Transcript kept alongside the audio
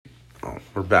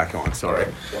We're back on, sorry.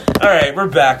 All right, we're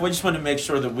back. We just want to make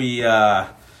sure that we,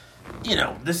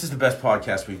 this is the best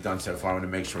podcast we've done so far. I want to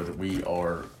make sure that we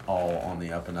are all on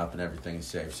the up and up and everything is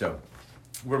safe. So,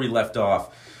 where we left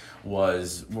off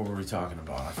was, what were we talking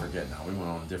about? I forget now. We went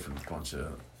on a different bunch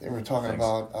of They were talking things.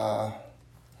 about,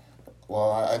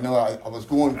 I know I was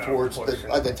going towards the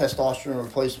testosterone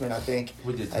replacement, I think.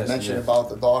 We did I mentioned about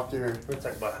the doctor. We're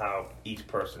talking about how each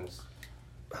person's,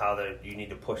 you need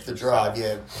to push The yourself.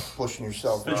 drive, pushing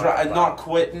yourself. The and not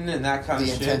quitting and that kind of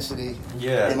shit. The intensity.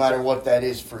 Yeah. No matter what that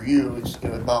is for you, it's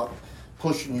about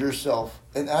pushing yourself.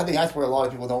 And I think that's where a lot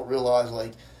of people don't realize,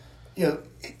 like,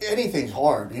 anything's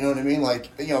hard. You know what I mean? Like,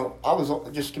 I was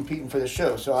just competing for the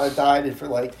show. So I dieted for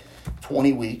like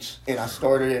 20 weeks. And I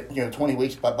started at, 20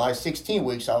 weeks. But by 16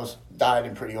 weeks, I was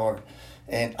dieting pretty hard.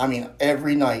 And, I mean,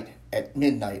 every night at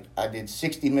midnight, I did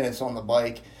 60 minutes on the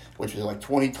bike, which was like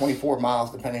 24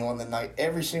 miles, depending on the night.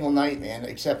 Every single night, man,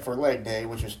 except for leg day,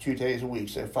 which is 2 days a week.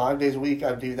 So 5 days a week,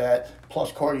 I'd do that,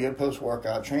 plus cardio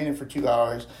post-workout, training for 2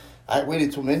 hours. I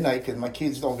waited till midnight because my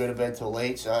kids don't go to bed till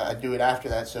late, so I do it after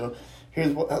that. So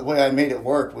here's the way I made it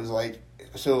work was like,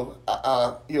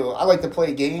 I like to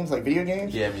play games, like video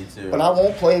games. Yeah, me too. But I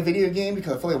won't play a video game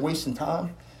because I feel like I'm wasting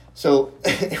time. So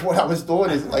what I was doing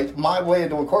is, like, my way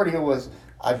of doing cardio was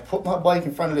I'd put my bike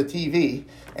in front of the TV,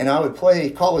 and I would play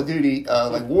Call of Duty,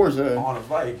 like Warzone, on a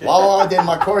bike while I did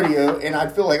my cardio, and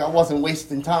I'd feel like I wasn't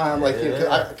wasting time. Like,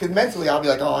 because mentally I'll be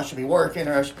like, I should be working,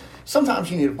 or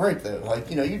sometimes you need a break, though. Like,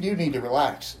 you do need to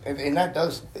relax, and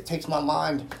it takes my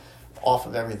mind off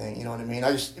of everything. You know what I mean?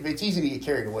 It's easy to get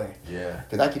carried away. Yeah.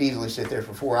 Because I could easily sit there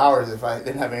for 4 hours if I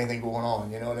didn't have anything going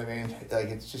on. You know what I mean? Like,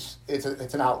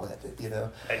 it's an outlet.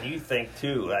 And you think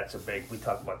too, we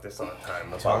talk about this all the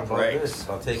time Talk about about breaks. this,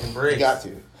 about taking breaks. You got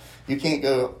to. You can't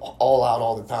go all out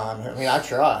all the time. I mean, I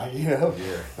try, Yeah.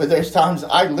 But there's times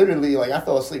I literally, like, I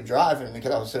fell asleep driving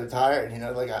because I was so tired,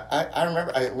 Like, I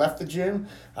remember I left the gym,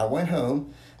 I went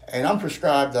home, and I'm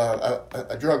prescribed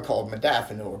a drug called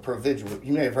modafinil or Provigil.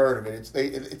 You may have heard of it.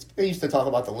 They used to talk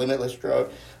about the limitless drug.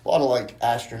 A lot of, like,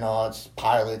 astronauts,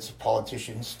 pilots,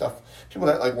 politicians, stuff, people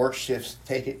that, like, work shifts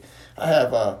take it. I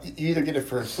have, you either get it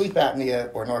for sleep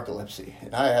apnea or narcolepsy.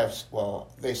 And I have,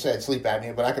 they said sleep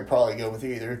apnea, but I could probably go with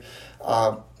either.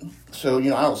 So, I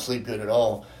don't sleep good at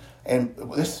all. And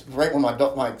this, right when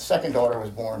my second daughter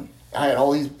was born, I had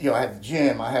all these, I had the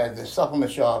gym, I had the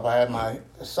supplement shop, I had my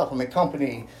supplement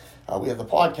company, we had the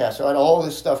podcast, so I had all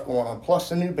this stuff going on,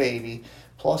 plus a new baby,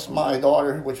 plus my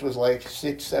daughter, which was like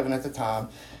 6, 7 at the time,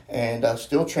 and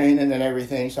still training and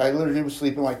everything. So I literally was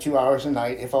sleeping like 2 hours a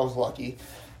night if I was lucky,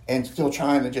 and still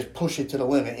trying to just push it to the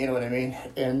limit, you know what I mean?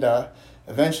 And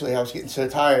eventually I was getting so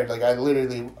tired, like I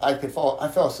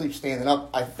fell asleep standing up.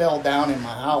 I fell down in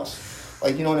my house,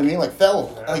 like, you know what I mean? Like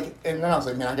and then I was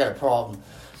like, man, I got a problem.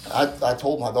 I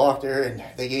told my doctor, and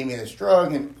they gave me this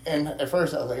drug, and at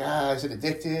first I was like, is it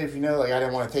addictive? Like, I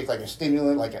didn't want to take like a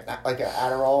stimulant, like an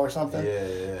Adderall or something.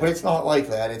 Yeah. But it's not like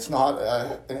that. It's not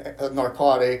a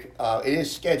narcotic. It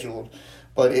is scheduled,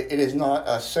 but it is not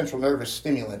a central nervous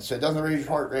stimulant, so it doesn't raise your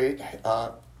heart rate.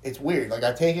 It's weird. Like,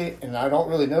 I take it, and I don't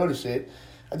really notice it.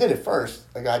 I did it first.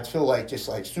 Like, I'd feel like just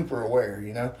like super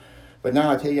aware, But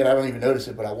now I take it, I don't even notice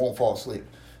it, but I won't fall asleep.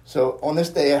 So on this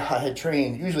day, I had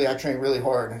trained. Usually I train really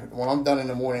hard. And when I'm done in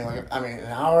the morning, an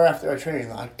hour after I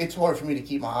train, it's hard for me to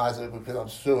keep my eyes open because I'm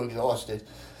so exhausted.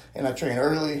 And I train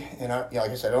early, and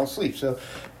like I said, I don't sleep. So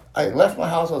I left my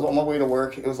house. I was on my way to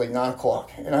work. It was like 9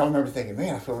 o'clock. And I remember thinking,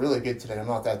 man, I feel really good today. I'm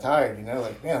not that tired,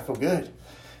 Like, man, I feel good.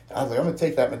 I was like, I'm going to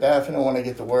take that modafinil when I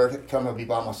get to work. I'm going to be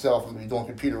by myself. I'm going to be doing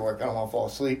computer work. I don't want to fall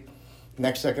asleep.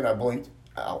 Next second, I blinked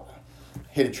out.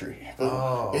 Hit a tree.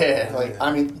 Oh,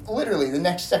 literally the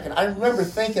next second. I remember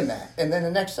thinking that. And then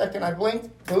the next second I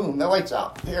blinked, boom, the lights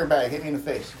out. The airbag hit me in the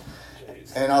face.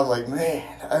 Jeez. And I was like,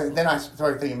 man. Then I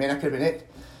started thinking, man, that could have been it.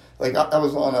 Like, I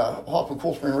was on off of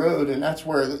Cool Spring Road, and that's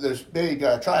where those big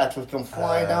triaxles come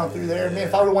flying down through there. Man,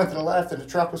 if I would have went to the left and the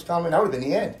truck was coming, that would have been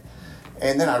the end.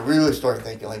 And then I really started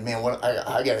thinking, like, man,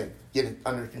 I got to get it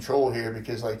under control here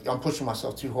because, like, I'm pushing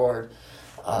myself too hard.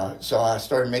 So I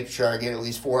started making sure I get at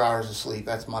least 4 hours of sleep.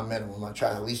 That's my minimum. I try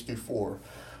to at least do 4,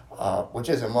 which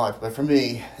isn't much. But for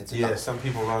me, it's enough. Some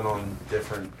people run on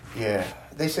different. Yeah,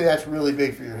 they say that's really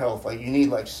big for your health. Like, you need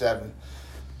like 7.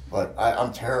 But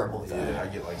I'm terrible at that. Yeah, I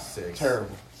get like 6.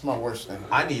 Terrible. It's my worst thing.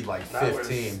 I need like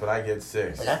 15, but I get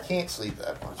 6. Like, I can't sleep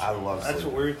that much. I love sleep. That's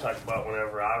what we were talking about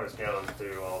whenever I was going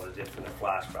through all the different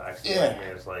flashbacks. Yeah.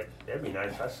 It's like, it'd be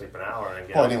nice if I sleep an hour and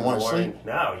get I up didn't in the want to morning. sleep?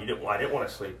 No, you didn't. I didn't want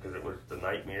to sleep because it was the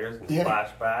nightmares and the Yeah.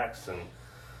 flashbacks. And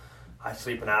I'd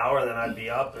sleep an hour and then I'd be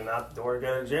up and out the door to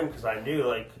go to the gym because I knew,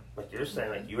 like like you're saying,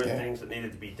 like you had things that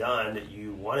needed to be done that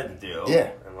you wanted to do.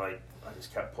 Yeah. And like I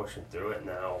just kept pushing through it.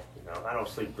 Now, I don't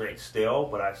sleep great still,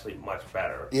 but I sleep much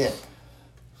better. Yeah.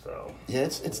 So. Yeah,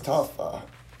 it's tough.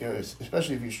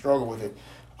 Especially if you struggle with it.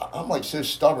 I'm like so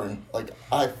stubborn. Like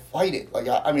I fight it. Like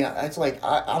it's like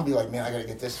I'll be like, man, I gotta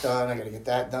get this done. I gotta get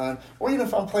that done. Or even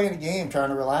if I'm playing a game, trying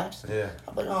to relax. Yeah.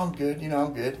 I'm like, oh, I'm good.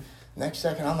 I'm good. Next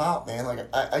second, I'm out, man. Like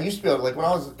I used to be able to, like when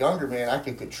I was younger, man, I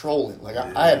could control it. Like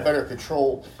I had better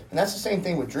control, and that's the same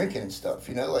thing with drinking and stuff.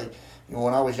 Like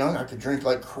when I was young, I could drink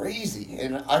like crazy,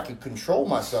 and I could control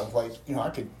myself. Like I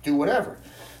could do whatever.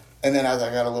 And then as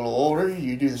I got a little older,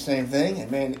 you do the same thing, and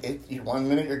man, 1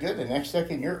 minute you're good, the next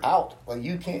second you're out. Like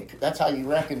you can't. That's how you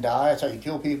wreck and die. That's how you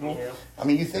kill people. Yeah. I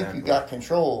mean, you think you got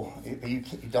control, you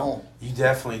don't. You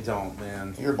definitely don't,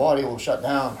 man. Your body will shut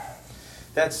down.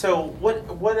 That's so.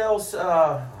 What else?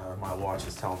 My watch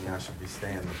is telling me I should be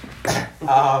standing.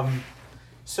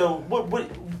 So what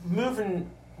moving?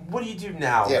 What do you do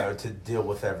now though, to deal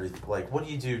with everything? Like, what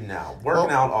do you do now?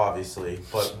 Working out, obviously,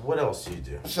 but what else do you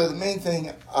do? So the main thing,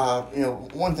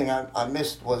 one thing I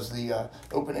missed was the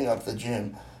opening up the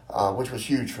gym, which was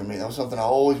huge for me. That was something I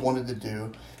always wanted to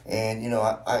do, and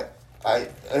I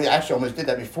actually almost did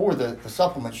that before the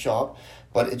supplement shop,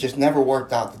 but it just never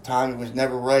worked out. The timing was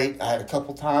never right. I had a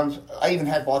couple times. I even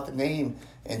had bought the name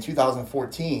in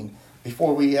 2014.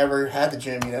 Before we ever had the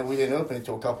gym, we didn't open it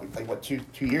until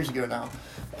two years ago now.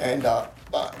 And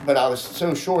but I was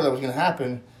so sure that was going to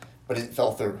happen, but it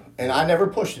fell through. And I never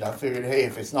pushed it. I figured, hey,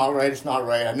 if it's not right, it's not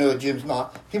right. I know the gym's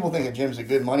not. People think a gym's a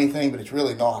good money thing, but it's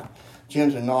really not.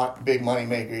 Gyms are not big money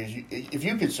makers. If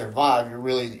you could survive,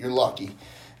 you're lucky.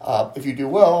 If you do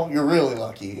well, you're really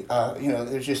lucky.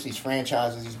 There's just these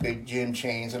franchises, these big gym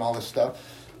chains, and all this stuff.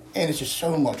 And it's just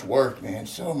so much work, man.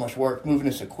 So much work moving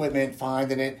this equipment,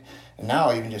 finding it. And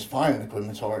now even just finding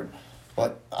equipment's hard.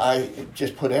 But I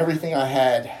just put everything I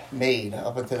had made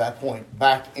up until that point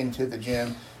back into the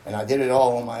gym. And I did it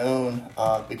all on my own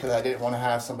because I didn't want to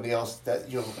have somebody else that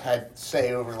had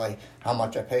say over like how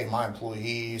much I pay my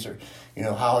employees or,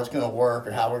 how it's going to work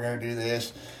or how we're going to do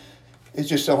this. It's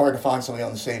just so hard to find somebody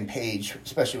on the same page,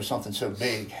 especially with something so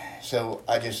big. So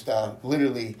I just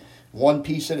literally one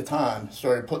piece at a time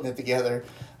started putting it together.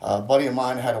 A buddy of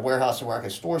mine had a warehouse where I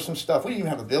could store some stuff. We didn't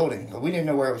even have a building. We didn't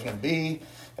know where it was going to be.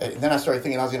 And then I started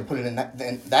thinking I was going to put it in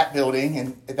that building,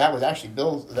 and that was actually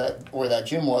built where that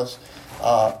gym was,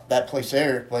 that place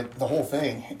there, but the whole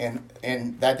thing,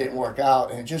 and that didn't work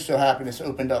out. And it just so happened it's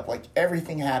opened up. Like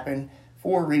everything happened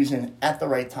for a reason at the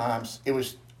right times. It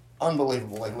was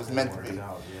unbelievable. Like it was meant to be.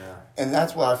 And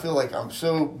that's why I feel like I'm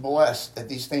so blessed that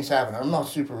these things happen. I'm not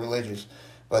super religious,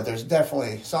 but there's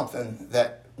definitely something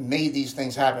that made these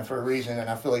things happen for a reason, and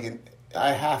I feel like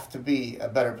I have to be a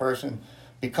better person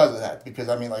because of that. Because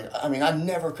I I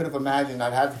never could have imagined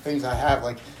I'd have the things I have.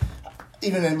 Like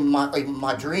even in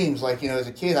my dreams, as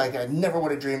a kid, I never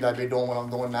would have dreamed I'd be doing what I'm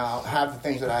doing now. Have the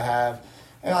things that I have,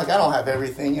 and I don't have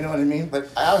everything, you know what I mean? But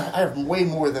I have way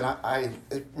more than I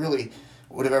really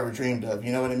would have ever dreamed of,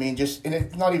 you know what I mean? And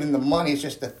it's not even the money; it's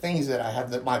just the things that I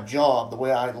have, my job, the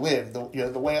way I live,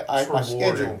 the way my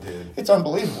schedule. Dude. It's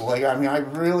unbelievable. I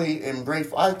really am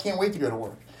grateful. I can't wait to go to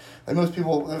work. Like most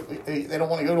people, they don't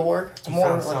want to go to work. It's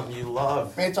more something you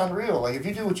love. Man, it's unreal. Like if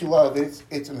you do what you love,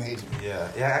 it's amazing.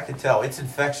 Yeah, I can tell. It's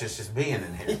infectious just being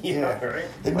in here. Yeah,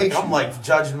 right. I'm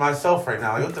judging myself right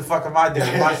now. Like, what the fuck am I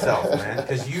doing to myself, man?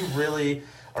 Because you really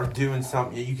are doing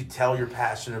something. You could tell you're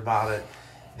passionate about it.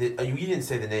 You didn't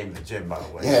say the name of the gym, by the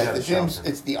way. Yeah, the gym's,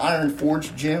 it's the Iron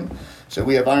Forge Gym. So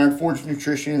we have Iron Forge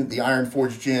Nutrition, the Iron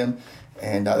Forge Gym.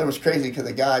 And that was crazy because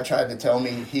the guy tried to tell me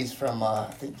he's from, I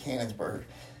think, Cannonsburg.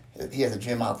 He has a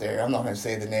gym out there. I'm not going to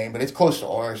say the name, but it's close to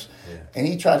ours. Yeah. And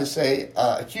he tried to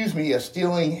accuse me of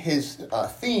stealing his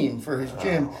theme for his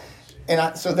gym.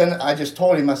 So then I just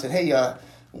told him, I said, hey,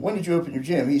 when did you open your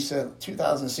gym? He said,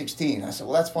 2016. I said,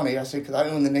 well, that's funny. I said, because I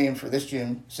own the name for this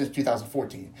gym since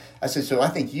 2014. I said, so I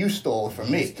think you stole it from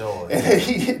me. Stole it. And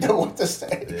he didn't know what to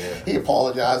say. Yeah. He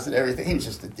apologized and everything. He was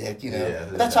just a dick, Yeah,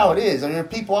 that's how it is. There are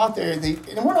people out there, and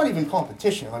we're not even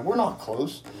competition. Like, we're not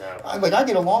close. No. I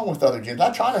get along with other gyms.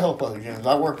 I try to help other gyms.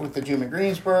 I work with the gym in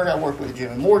Greensburg. I work with the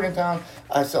gym in Morgantown.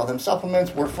 I sell them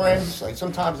supplements. We're friends. Like,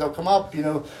 sometimes they'll come up,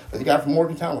 the guy from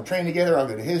Morgantown will train together. I'll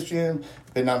go to his gym.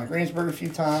 Been down to Greensburg a few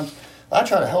times. I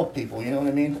try to help people, you know what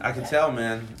I mean? I can tell,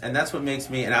 man. And that's what makes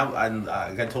me, and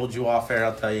I told you off air,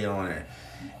 I'll tell you on air.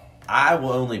 I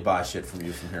will only buy shit from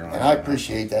you from here on. And I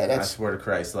appreciate that. I swear to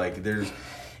Christ. Like,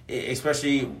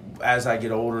 especially as I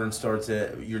get older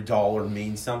and your dollar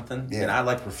means something. Yeah. And I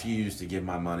refuse to give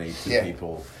my money to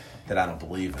people that I don't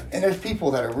believe in. And there's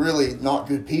people that are really not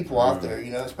good people out there, you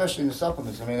know, especially in the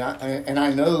supplements. I mean,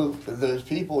 I know those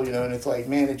people, you know, and it's like,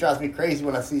 man, it drives me crazy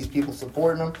when I see these people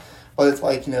supporting them. But it's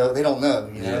like, you know, they don't know,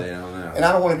 you know. Yeah, they don't know. And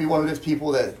I don't want to be one of those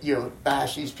people that, you know,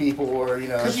 bash these people or, you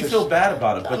know. Because you feel bad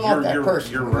about it, but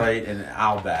you're right, and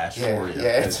I'll bash for you.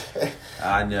 Yeah,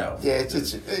 I know. Yeah,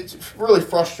 it's really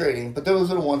frustrating, but those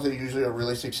are the ones that usually are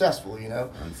really successful, you know.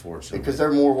 Unfortunately. Because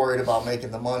they're more worried about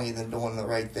making the money than doing the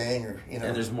right thing, or, you know.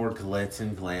 And there's more glitz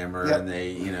and glamour, and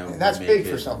they, you know. And that's big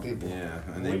for some people. Yeah,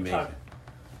 and they make it.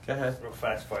 Go ahead. Real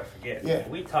fast before I forget. Yeah.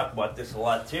 We talk about this a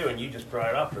lot too, and you just brought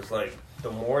it up. It's like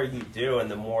the more you do, and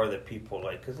the more that people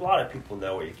like, because a lot of people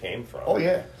know where you came from. Oh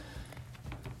yeah.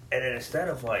 And then instead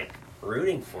of like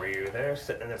rooting for you, they're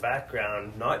sitting in the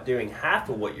background, not doing half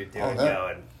of what you're doing,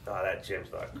 going, "Oh, that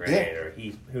gym's not great," or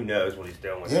who knows what he's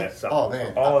doing with that stuff. Oh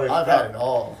man, I've had it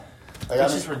all. Like,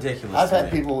 it's just ridiculous. I've had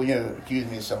people, you know, accuse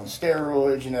me of selling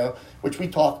steroids, you know, which we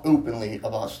talk openly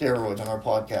about steroids on our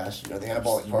podcast, you know, the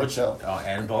Anabolic Cartel.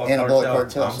 Anabolic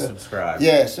Cartel. I'm subscribed.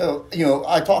 Yeah, so, you know,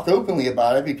 I talk openly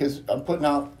about it because I'm putting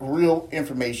out real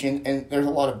information, and there's a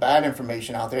lot of bad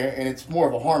information out there, and it's more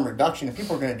of a harm reduction, and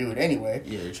people are going to do it anyway.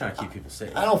 Yeah, you're trying to keep people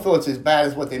safe. I don't feel it's as bad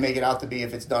as what they make it out to be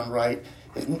if it's done right.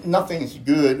 Nothing's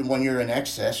good when you're in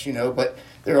excess, you know, but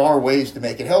there are ways to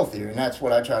make it healthier, and that's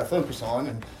what I try to focus on.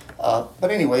 And but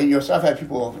anyway, you know, so I've had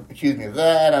people accuse me of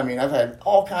that. I mean, I've had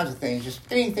all kinds of things, just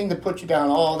anything to put you down.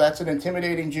 Oh, that's an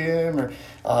intimidating gym, or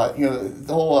you know,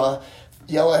 they'll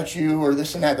yell at you or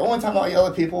this and that. The only time I'll yell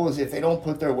at people is if they don't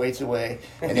put their weights away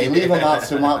and they leave them out.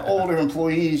 So my older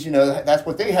employees, you know, that's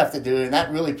what they have to do, and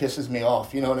that really pisses me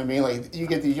off. You know what I mean? Like, you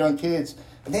get these young kids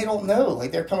and they don't know.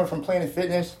 Like, they're coming from Planet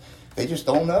Fitness. They just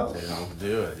don't know. They don't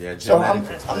do it. Yeah. So I'm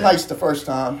nice the first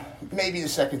time, maybe the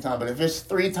second time, but if it's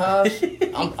 3 times,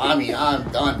 I'm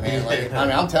done, man. Like, I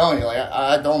mean, I'm telling you, like,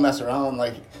 I don't mess around.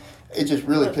 Like, it just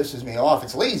really pisses me off.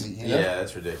 It's lazy, you know? Yeah,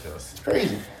 that's ridiculous. It's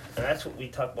crazy. And that's what we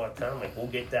talk about all the time. Like, we'll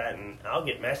get that, and I'll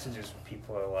get messages from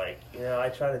people who are like, you know, I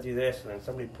try to do this, and then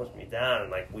somebody puts me down,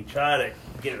 and, like, we try to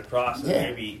get it across, and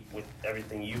maybe with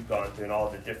everything you've gone through and all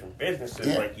the different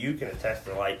businesses, like, you can attest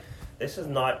to, like, this is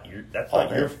not that's not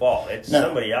your fault. It's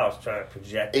somebody else trying to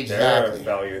project their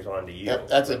failures onto you. Yep,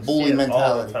 that's a bully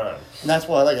mentality. And that's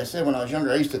why, like I said, when I was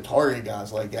younger, I used to target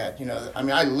guys like that. You know, I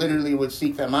mean, I literally would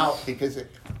seek them out because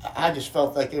I just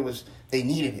felt like they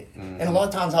needed it. Mm-hmm. And a lot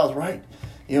of times I was right.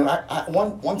 You know,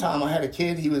 one time I had a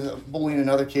kid, he was bullying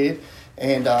another kid,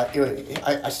 and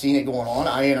I seen it going on.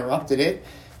 I interrupted it.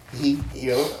 He,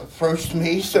 you know, approached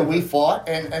me, so we fought,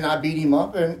 and I beat him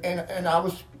up, and I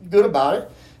was good about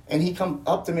it. And he come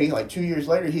up to me like 2 years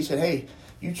later. He said, "Hey,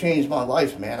 you changed my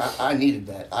life, man. I needed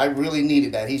that. I really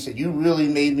needed that." He said, "You really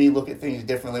made me look at things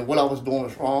differently. What I was doing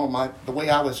was wrong. The way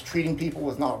I was treating people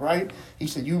was not right." He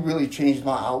said, "You really changed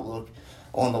my outlook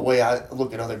on the way I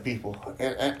look at other people."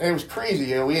 And it was crazy.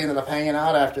 You know, we ended up hanging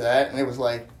out after that, and it was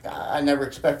like, I never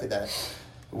expected that.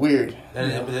 Weird.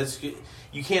 And that's,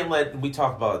 you can't let, we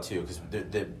talk about it too, because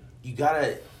you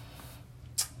gotta,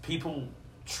 people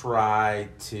try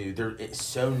to, it's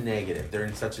so negative. They're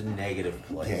in such a negative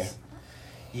place.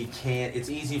 Yeah. You can't, it's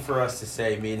easy for us to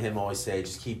say, me and him always say,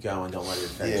 just keep going, don't let it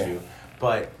affect you.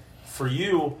 But for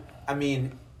you, I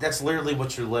mean, that's literally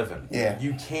what you're living. Yeah.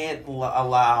 You can't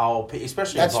allow,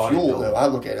 especially that's fuel, though. I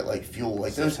look at it like fuel.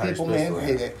 Like, those people, man,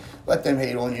 let them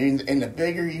hate on you. And the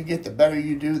bigger you get, the better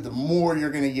you do, the more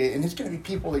you're going to get. And it's going to be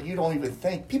people that you don't even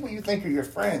think, people you think are your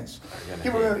friends.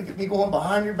 People are going to be going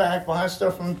behind your back, behind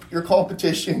stuff from your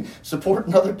competition,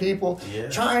 supporting other people,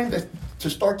 trying to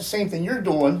start the same thing you're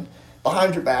doing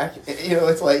behind your back. You know,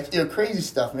 it's like, you know, crazy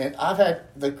stuff, man. I've had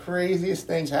the craziest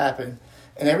things happen.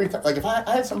 And every time, like, if I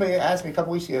had somebody ask me a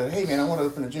couple weeks ago, "Hey, man, I want to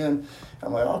open a gym."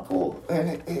 I'm like, "Oh, cool."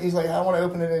 And he's like, "I want to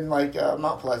open it in, like,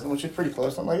 Mount Pleasant," which is pretty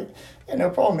close. I'm like, "Yeah, no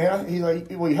problem, man." He's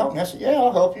like, "Will you help me?" I said, "Yeah,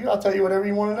 I'll help you. I'll tell you whatever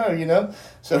you want to know, you know?"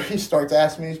 So he starts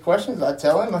asking me these questions. I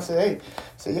tell him, I said, "Hey," I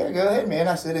said, "Yeah, go ahead, man."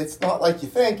 I said, "It's not like you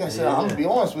think." I said, "I'm going to be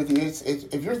honest with you. It's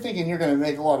if you're thinking you're going to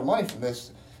make a lot of money from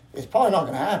this, it's probably not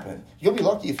going to happen. You'll be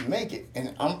lucky if you make it."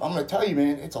 And I'm going to tell you,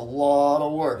 man, it's a lot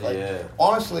of work. Like,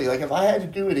 honestly, like, if I had to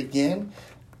do it again,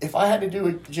 if I had to do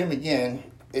a gym again,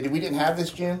 if we didn't have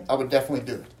this gym, I would definitely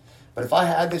do it. But if I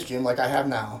had this gym like I have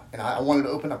now, and I wanted to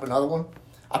open up another one,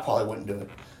 I probably wouldn't do it.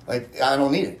 Like, I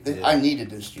don't need it. I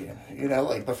needed this gym, you know?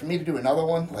 Like, but for me to do another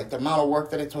one, like, the amount of work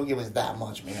that it took, it was that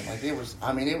much, man. Like, it was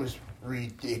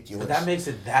ridiculous. But that makes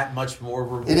it that much more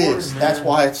rewarding. It is. Man. That's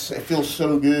why it feels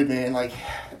so good, man. Like,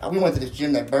 we went to this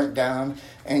gym that burnt down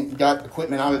and got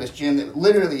equipment out of this gym that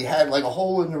literally had like a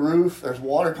hole in the roof. There's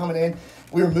water coming in.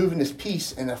 We were moving this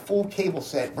piece, and a full cable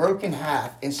set broke in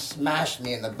half and smashed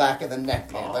me in the back of the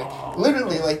neck, man. Like,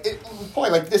 literally, like, it was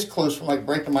probably like this close from, like,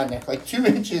 breaking my neck. Like, 2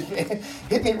 inches, man.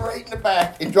 Hit me right in the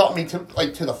back and dropped me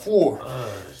to the floor.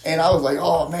 And I was like,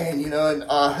 oh, man, you know, and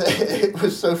it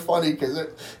was so funny because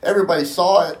everybody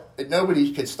saw it, and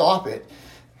nobody could stop it.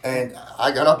 And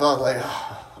I got up, and I was like,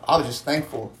 I was just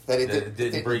thankful that it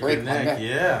didn't break my neck.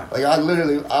 Yeah. Like, I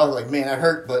was like, man, that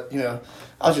hurt, but, you know,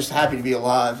 I was just happy to be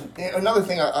alive. And another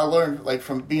thing I learned, like,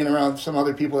 from being around some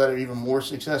other people that are even more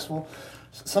successful,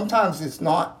 sometimes it's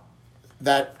not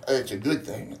that it's a good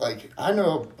thing. Like, I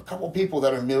know a couple people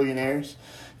that are millionaires,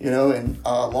 you know, and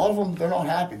a lot of them, they're not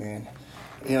happy, man.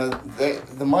 You know,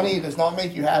 the money does not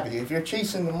make you happy. If you're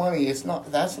chasing the money, that's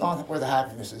not where the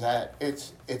happiness is at.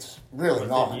 It's really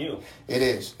not. You. It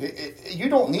is. You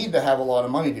don't need to have a lot of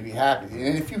money to be happy.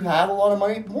 And if you have a lot of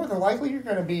money, more than likely you're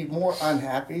going to be more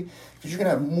unhappy because you're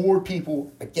going to have more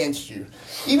people against you.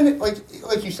 Even if,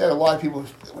 like you said, a lot of people,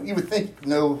 you would think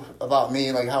know about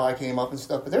me, like how I came up and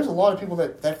stuff, but there's a lot of people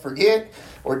that forget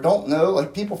or don't know,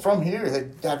 like people from here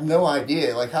that have no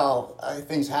idea, like how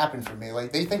things happen for me.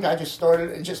 Like they think I just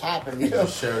started, it just happened, you know.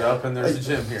 Just showed up and there's a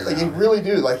gym here. Like now. you really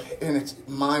do, like, and it's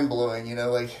mind blowing, you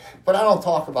know. Like, but I don't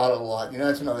talk about it a lot, you know.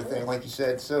 That's another thing, like you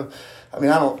said. So, I mean,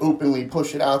 I don't openly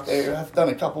push it out there. I've done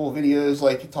a couple of videos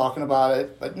like talking about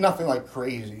it, but nothing like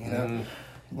crazy, you know.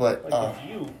 But like if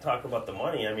you talk about the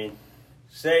money, I mean,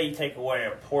 say you take away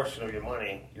a portion of your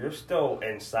money, you're still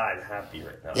inside happy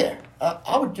right now. Yeah,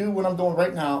 I would do what I'm doing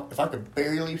right now if I could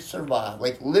barely survive.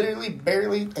 Like, literally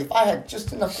barely. If I had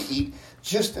just enough to eat,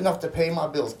 just enough to pay my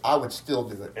bills, I would still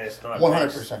do it. And it's not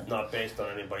 100%. Not based on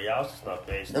anybody else. It's not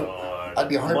based Nope. on I'd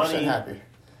be 100% money. happy.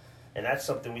 And that's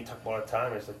something we talk about all the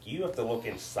time. It's like you have to look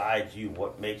inside you.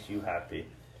 What makes you happy?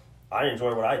 I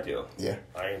enjoy what I do. Yeah.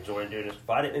 I enjoy doing this. If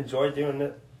I didn't enjoy doing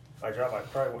it, my job, I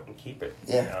probably wouldn't keep it.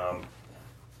 Yeah.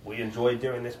 We enjoy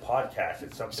doing this podcast.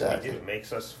 It's something Exactly. we do. It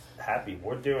makes us happy.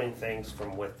 We're doing things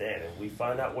from within, and we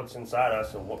find out what's inside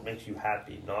us and what makes you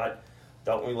happy.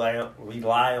 Don't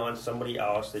rely on somebody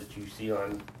else that you see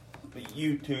on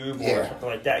YouTube or something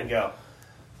like that and go,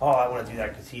 oh, I want to do that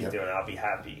because he's doing it. I'll be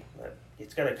happy.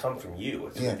 It's going to come from you.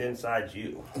 It's within inside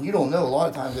you. And you don't know. A lot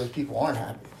of times those people aren't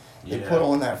happy. They put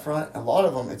on that front. A lot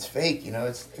of them, it's fake. You know,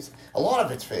 it's a lot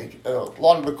of it's fake. A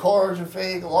lot of the cars are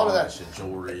fake. A lot of that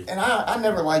jewelry. And I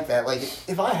never liked that. Like,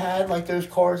 if I had like those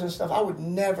cars and stuff, I would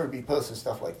never be posting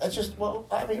stuff like that. That's just, well,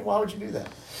 I mean, why would you do that?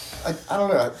 I don't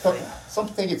know. Some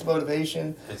think it's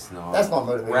motivation. It's not. That's not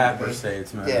motivation. Rappers say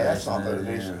it's motivation. Yeah, that's not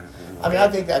motivation. Yeah. I mean, I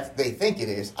think that they think it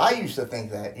is. I used to think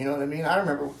that. You know what I mean? I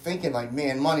remember thinking like,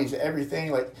 man, money's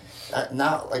everything. Like,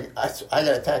 now, like I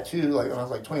got a tattoo like when I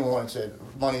was like 21. It said,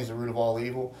 "Money is the root of all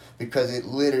evil," because it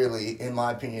literally, in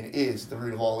my opinion, is the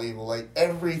root of all evil. Like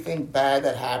everything bad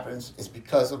that happens is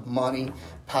because of money,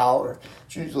 power.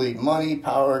 It's usually money,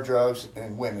 power, drugs,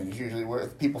 and women. Is usually where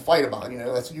people fight about. You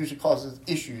know, that's usually causes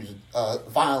issues,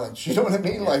 violence. You know what I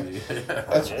mean? Like,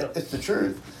 it's the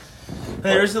truth.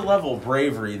 There's a level of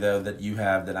bravery, though, that you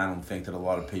have that I don't think that a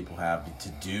lot of people have to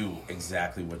do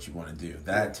exactly what you want to do.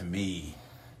 That, to me,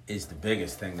 is the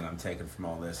biggest thing that I'm taking from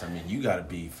all this. I mean, you got to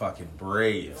be fucking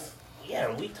brave. Yeah,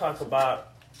 and we talk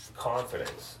about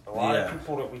confidence. A lot of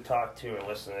people that we talk to and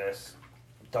listen to this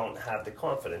don't have the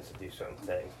confidence to do certain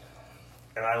things.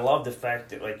 And I love the fact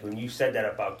that, like, when you said that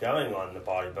about going on the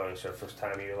bodybuilding show the first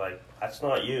time, you're like, that's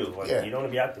not you. Like, you don't want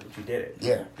to be out there, but you did it.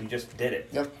 Yeah. You just did it.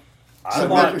 Yep.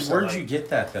 Where'd you get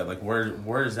that, though? Like,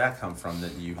 where does that come from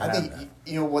that you have I think, that?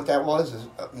 you know, what that was is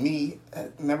me.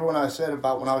 Remember when I said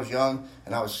about when I was young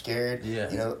and I was scared? Yeah.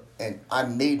 You know, and I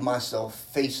made myself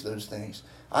face those things.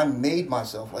 I made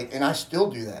myself, like, and I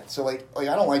still do that. So, like I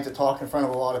don't like to talk in front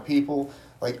of a lot of people.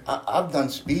 Like, I've done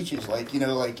speeches, like, you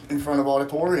know, like, in front of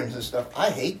auditoriums and stuff. I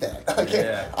hate that.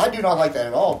 I do not like that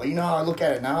at all. But you know how I look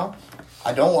at it now?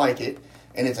 I don't like it.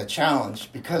 And it's a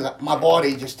challenge because my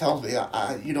body just tells me,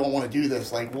 you don't want to do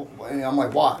this. Like, and I'm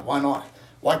like, why? Why not?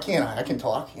 Why can't I? I can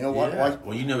talk. You know what? Yeah.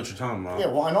 Well, you know what you're talking about. Yeah,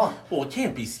 why not? Well, it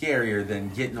can't be scarier than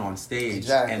getting on stage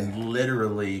Exactly. and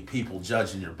literally people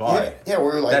judging your body. Yeah,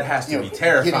 we're like, that has to be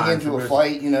terrifying. Getting into a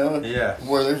fight, you know,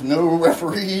 where there's no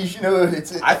referees, you know.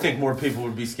 I think more people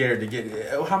would be scared to get.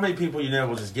 How many people you know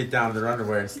will just get down to their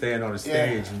underwear and stand on a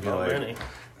stage and be like,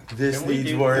 "This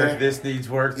needs work. This needs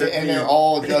work." Yeah, and they're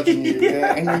all judging you,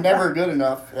 and you're never good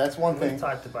enough. That's one thing. We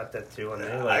talked about that too.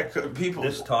 Like, people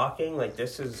this talking, like,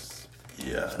 this is.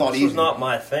 It's not this easy. was not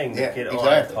my thing to get on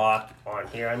and talk on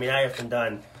here. I mean, I haven't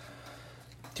done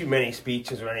too many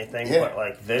speeches or anything, but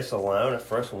like this alone, at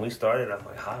first when we started, I'm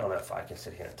like, I don't know if I can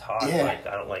sit here and talk. Like,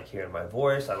 I don't like hearing my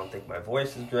voice. I don't think my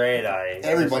voice is great.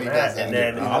 Everybody does that. And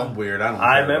then I'm weird.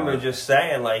 I remember just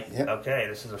saying like, okay,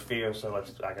 this is a fear, so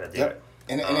I gotta do it.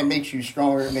 And it makes you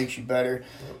stronger. It makes you better.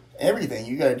 Everything.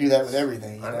 You got to do that with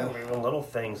everything. You know? remember even little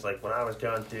things like when I was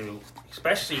going through,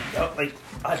 especially like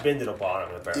I've been to the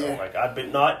bottom of the barrel. Like I've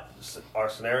been our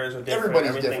scenarios are different.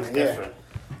 Everything's different.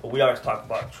 But we always talk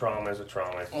about trauma as a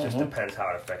trauma. It just depends how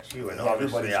it affects you. And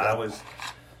obviously, I was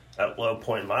at a low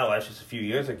point in my life just a few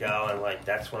years ago, and like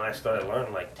that's when I started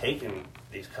learning, like taking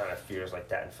these kind of fears like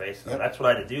that and facing them. That's what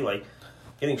I had to do. Like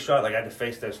getting shot, like I had to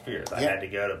face those fears. I had to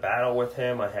go to battle with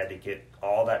him. I had to get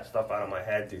all that stuff out of my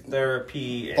head through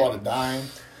therapy. And, thought of dying.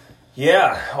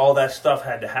 Yeah, all that stuff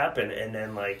had to happen. And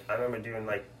then like I remember doing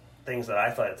like things that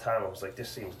I thought at the time I was like, this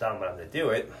seems dumb, but I'm gonna do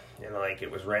it. And like it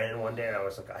was raining one day, and I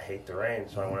was like, I hate the rain.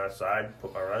 So I went outside,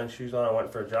 put my running shoes on, I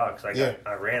went for a jog because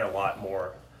I ran a lot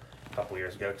more a couple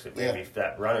years ago because it made me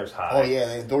that runner's high. Oh yeah,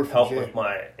 the endorphins helped with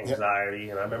my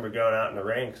anxiety. And I remember going out in the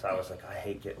rain because I was like, I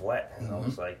hate getting wet, and I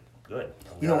was like, good,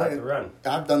 I'm gonna have to run.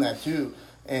 I've done that too,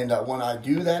 and when I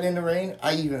do that in the rain,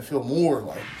 I even feel more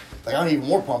like I'm even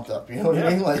more pumped up. You know what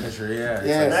I mean? Like,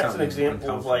 and that's an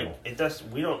example of like it does.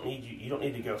 We don't need you. You don't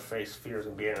need to go face fears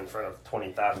and being in front of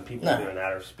 20,000 people doing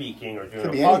that, or speaking, or doing a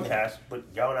podcast.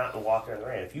 But going out and walking in the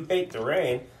rain. If you hate the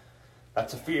rain,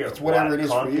 that's a fear. It's whatever it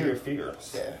is for you. Your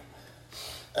fears. Yeah.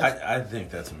 I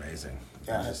think that's amazing.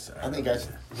 Yeah, I think that's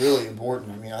really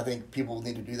important. I mean, I think people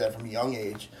need to do that from a young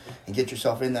age and get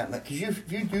yourself in that. Because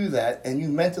if you do that and you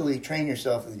mentally train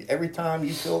yourself, every time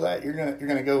you feel that, you're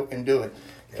gonna go and do it.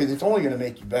 Because it's only going to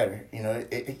make you better. You know,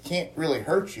 it can't really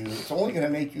hurt you. It's only going to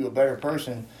make you a better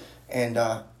person. And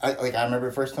I remember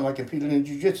the first time I competed in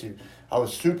jiu-jitsu, I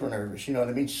was super nervous. You know what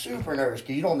I mean? Super nervous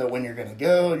because you don't know when you're going to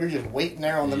go. You're just waiting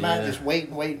there on the mat, just wait.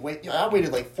 You know, I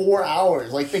waited like 4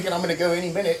 hours, like thinking I'm going to go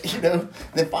any minute, you know.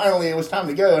 Then finally it was time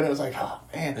to go, and it was like, oh,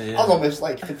 man. I was almost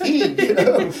like fatigued, you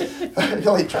know.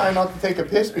 Like trying not to take a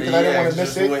piss because I didn't want to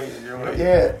miss it.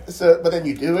 Yeah. So, but then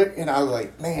you do it, and I was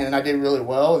like, man, and I did really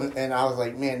well. And I was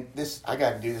like, man, I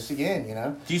got to do this again, you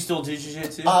know. Do you still do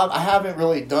jiu-jitsu? I haven't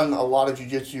really done a lot of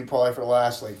jiu-jitsu probably for the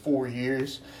last like 4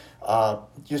 years.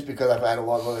 Just because I've had a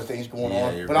lot of other things going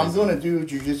on. But I'm going to do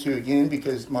jiu-jitsu again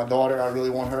because my daughter, I really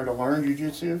want her to learn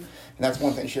jiu-jitsu. And that's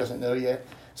one thing she doesn't know yet.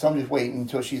 So I'm just waiting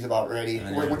until she's about ready,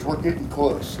 which we're getting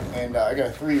close. And I got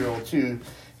a 3-year-old too,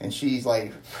 and she's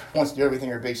like, wants to do everything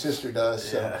her big sister does.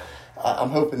 So I'm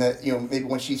hoping that, you know, maybe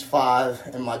when she's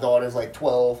 5 and my daughter's like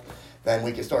 12, then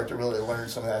we can start to really learn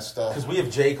some of that stuff. Because we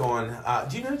have Jake on.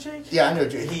 Do you know Jake? Yeah, I know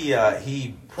Jake. He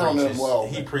preaches. I don't know him well.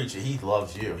 He preaches. He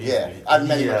loves you. I've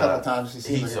met him a couple times.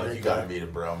 He's like, you got to meet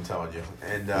him, bro. I'm telling you.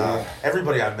 And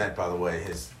everybody I've met, by the way,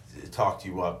 has talked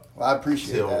you up. Well, I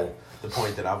appreciate that. The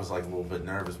point that I was like a little bit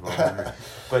nervous about.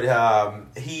 But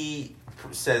he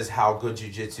says how good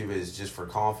jiu-jitsu is just for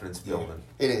confidence building.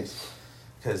 It is.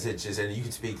 Because it's just, and you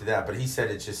can speak to that, but he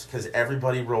said it's just because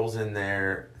everybody rolls in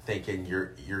there thinking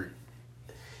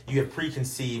you have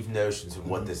preconceived notions of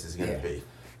what this is going to be.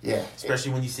 Yeah.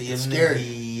 Especially when you see him in the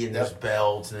gi and there's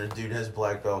belts and the dude has a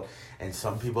black belt and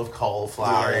some people have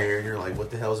cauliflower hair and you're like,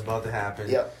 what the hell is about to happen?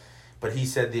 Yep. But he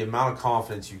said the amount of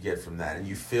confidence you get from that and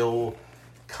you feel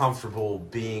comfortable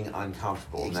being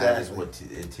uncomfortable, and that is what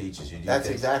it teaches you. That's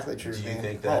exactly true. Do you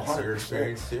think that's your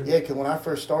experience too? Yeah, because when I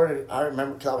first started, I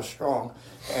remember because I was strong,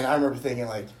 and I remember thinking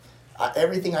like,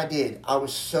 everything I did, I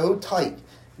was so tight.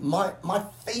 My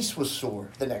face was sore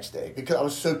the next day because I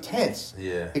was so tense.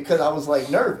 Yeah. Because I was like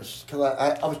nervous because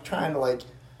I was trying to like.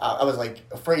 I was like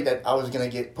afraid that I was gonna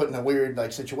get put in a weird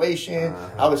like situation.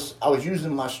 I was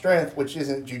using my strength, which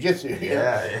isn't jujitsu.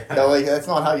 Yeah. You know, like that's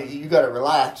not how you got to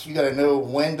relax. You got to know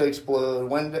when to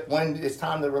explode, when it's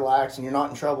time to relax, and you're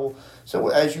not in trouble. So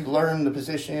as you learn the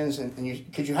positions, and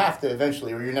because you have to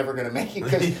eventually, or you're never gonna make it.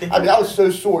 Because I mean, I was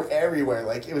so sore everywhere,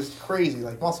 like it was crazy,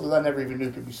 like muscles I never even knew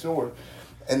could be sore.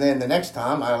 And then the next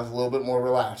time, I was a little bit more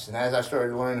relaxed. And as I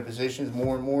started learning the positions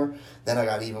more and more, then I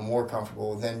got even more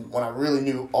comfortable. Then when I really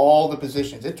knew all the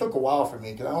positions, it took a while for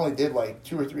me because I only did like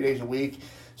 2 or 3 days a week.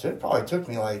 So it probably took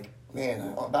me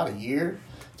about a year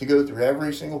to go through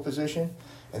every single position.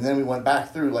 And then we went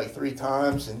back through like 3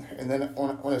 times. And then when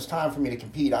it was time for me to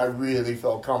compete, I really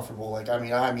felt comfortable. Like, I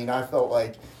mean, I felt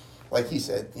like he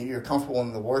said, you're comfortable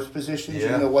in the worst positions. You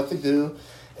know what to do.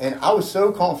 And I was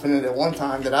so confident at one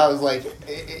time that I was like,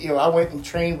 I went and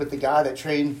trained with the guy that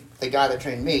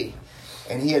trained me,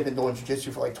 and he had been doing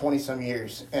jiu-jitsu for like 20 some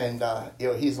years, and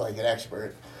he's like an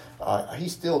expert. He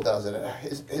still does it.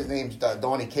 His name's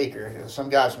Donnie Caker. Some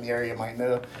guys from the area might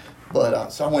know. But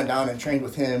so I went down and trained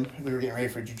with him. We were getting ready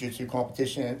for a jiu-jitsu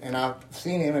competition, and I've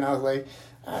seen him, and I was like,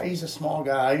 he's a small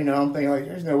guy, you know. I'm thinking, like,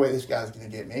 there's no way this guy's going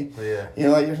to get me. Yeah. You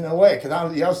know, like, there's no way. Because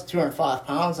I was 205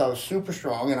 pounds. I was super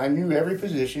strong, and I knew every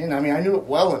position. I mean, I knew it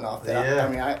well enough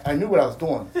that I knew what I was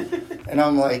doing. And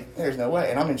I'm like, there's no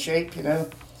way. And I'm in shape, you know.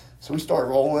 So we start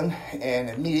rolling,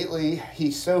 and immediately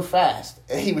he's so fast.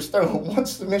 He was throwing one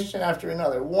submission after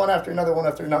another, one after another, one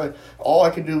after another. All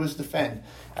I could do was defend.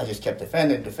 I just kept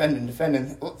defending.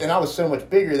 And I was so much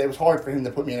bigger that it was hard for him to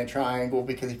put me in a triangle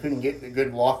because he couldn't get a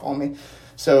good block on me.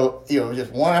 So, you know, it was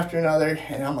just one after another.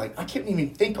 And I'm like, I couldn't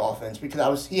even think offense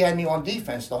because he had me on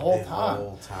defense the whole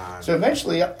time. So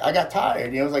eventually I got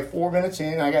tired. You know, it was like 4 minutes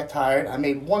in, I got tired. I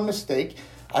made one mistake.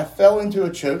 I fell into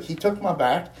a choke. He took my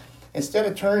back. Instead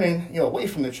of turning, you know, away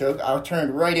from the choke, I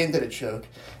turned right into the choke,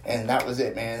 and that was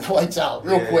it, man. Lights out,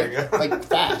 real quick, like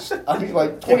fast. I mean,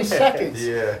 like 20 seconds.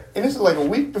 Yeah. And this is like a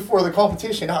week before the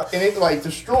competition, and it like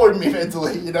destroyed me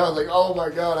mentally. You know, like, oh my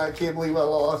god, I can't believe I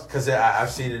lost. Because I've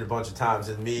seen it a bunch of times,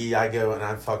 and I go and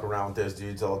I fuck around with those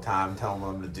dudes all the time, telling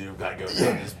them to do, gotta go do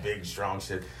this big strong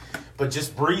shit. But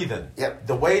just breathing. Yep.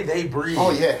 The way they breathe.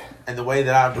 Oh, yeah. And the way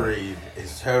that I breathe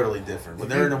is totally different. When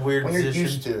they're in a weird position. When you're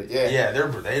used to it, yeah. Yeah,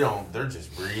 they're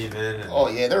just breathing. And oh,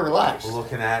 yeah, they're relaxed.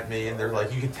 Looking at me, and they're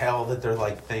like, you can tell that they're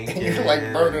like thinking. And you're like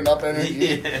burning up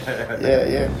energy.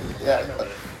 Yeah.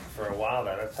 For a while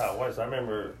now, that's how it was. I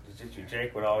remember Jiu-Jitsu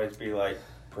Jake would always be like,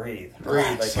 breathe.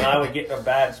 Relax. Like when I would get in a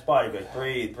bad spot, he'd go,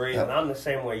 breathe. Yep. And I'm the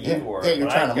same way you were. Yeah, you're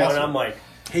when trying to muscle. And I'm like,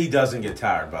 he doesn't get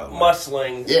tired, by the way.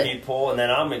 Muscling people, and then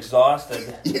I'm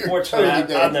exhausted. Fortunately,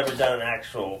 totally I've never done an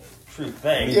actual true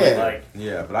thing.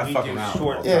 Yeah. But I fuck around.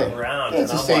 Short rounds.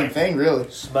 It's the same thing, really.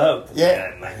 Smoked.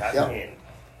 Yeah. Man. Like, I can't.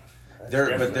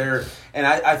 And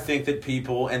I think that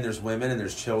people, and there's women and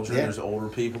there's children, there's older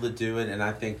people that do it, and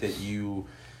I think that you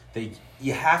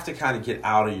have to kind of get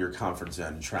out of your comfort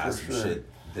zone and try shit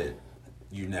that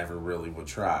you never really would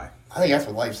try. I think that's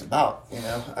what life's about, you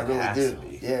know. I really do.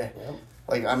 Yeah. Yep.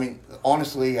 Like, I mean,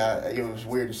 honestly, it was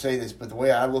weird to say this, but the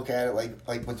way I look at it,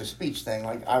 like with the speech thing,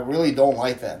 like, I really don't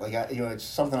like that. Like, it's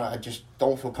something I just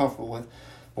don't feel comfortable with.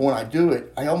 But when I do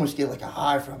it, I almost get like a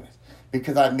high from it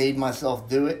because I made myself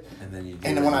do it. And then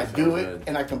and when I do it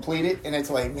and I complete it, and it's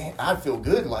like, man, I feel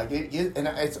good. Like it,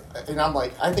 and I'm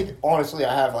like, I think honestly,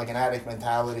 I have like an addict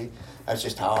mentality. That's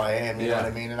just how I am. You know what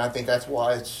I mean? And I think that's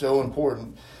why it's so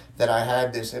important that I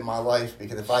had this in my life,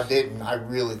 because if I didn't, I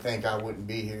really think I wouldn't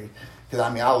be here. Because,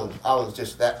 I mean, I was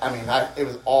just that, I mean, it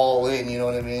was all in, you know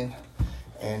what I mean?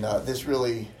 And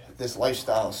this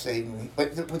lifestyle saved me.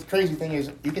 But the crazy thing is,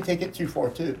 you can take it too far,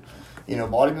 too. You know,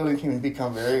 bodybuilding can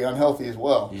become very unhealthy as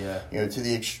well. Yeah. You know, to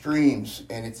the extremes.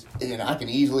 And I can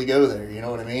easily go there, you know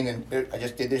what I mean? And I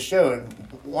just did this show, and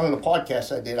one of the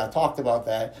podcasts I did, I talked about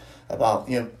that, about,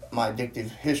 you know, my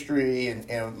addictive history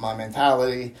and my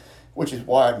mentality, which is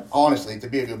why, honestly, to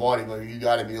be a good bodybuilder, you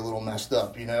got to be a little messed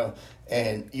up, you know?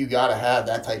 And you got to have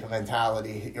that type of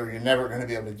mentality, or you're never going to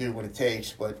be able to do what it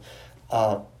takes. But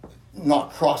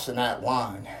not crossing that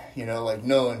line, you know, like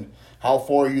knowing how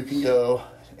far you can go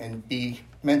and be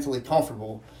mentally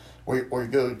comfortable, or you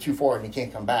go too far and you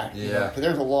can't come back. You know? 'Cause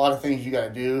there's a lot of things you got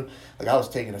to do. Like, I was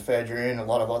taking ephedrine, a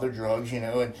lot of other drugs, you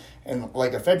know, and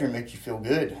like ephedrine makes you feel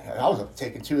good. I was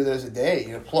taking 2 of those a day,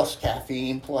 you know, plus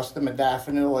caffeine, plus the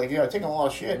modafinil, like, you know, taking a lot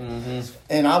of shit. Mm-hmm.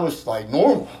 And I was like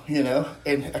normal, you know,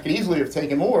 and I could easily have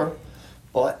taken more,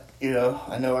 but, you know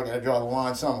I got to draw the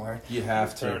line somewhere. You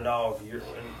have to. Turned off.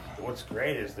 What's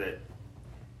great is that,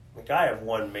 like, I have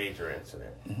one major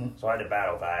incident, so I had to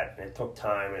battle that, and it took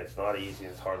time, and it's not easy,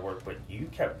 and it's hard work, but you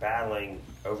kept battling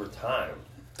over time.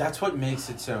 That's what makes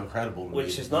it so incredible.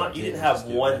 Which is not, you didn't have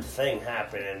one thing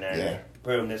happen, and then,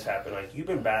 boom, this happened. Like, you've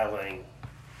been battling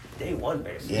day one,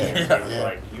 basically. Yeah.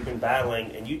 Like, you've been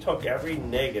battling, and you took every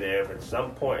negative at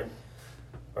some point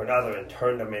or another and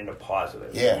turned them into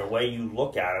positives. Yeah. And the way you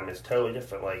look at them is totally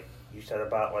different. Like, you said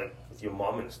about, like, with your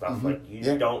mom and stuff, like,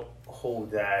 you don't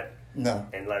hold that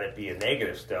and let it be a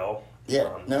negative still.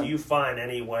 Do you find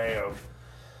any way of...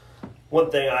 One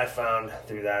thing I found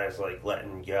through that is, like,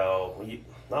 letting go.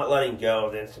 Not letting go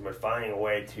of the incident, but finding a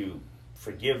way to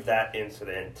forgive that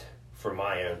incident for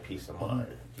my own peace of mind.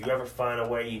 Do you ever find a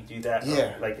way you do that?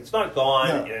 Yeah. Like, it's not gone,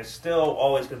 and it's still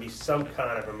always going to be some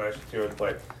kind of emotion to it,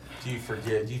 but... Do you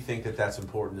forgive? Do you think that that's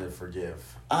important to forgive?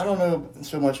 I don't know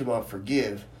so much about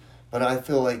forgive, but I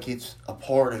feel like it's a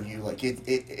part of you. Like,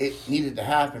 it needed to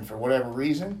happen for whatever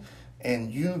reason,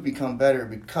 and you become better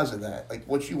because of that. Like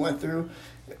what you went through,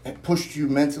 it pushed you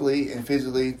mentally and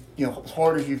physically, as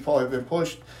hard as you've probably been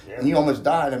pushed, and you almost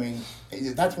died. I mean,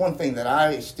 that's one thing that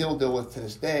I still deal with to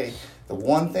this day. The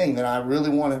one thing that I really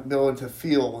want to be able to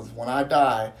feel is when I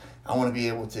die, I want to be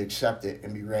able to accept it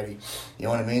and be ready. You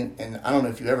know what I mean? And I don't know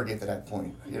if you ever get to that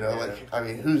point.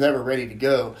 Who's ever ready to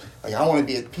go? Like, I want to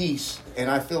be at peace, and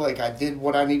I feel like I did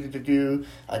what I needed to do.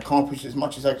 I accomplished as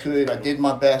much as I could. I did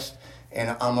my best.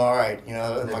 And I'm all right,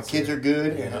 and my kids are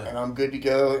good, and I'm good to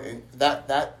go. And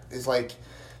that is like,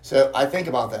 so I think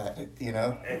about that,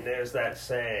 And there's that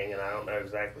saying, and I don't know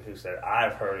exactly who said it,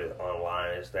 I've heard it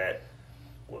online, is that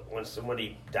when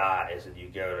somebody dies and you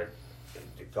go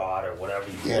to God or whatever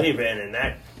you believe in, and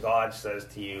that God says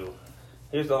to you,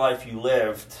 here's the life you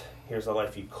lived, here's the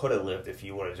life you could have lived if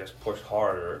you would have just pushed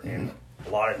harder. Mm-hmm. And a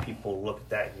lot of people look at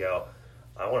that and go,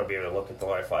 I want to be able to look at the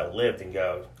life I lived and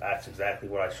go, that's exactly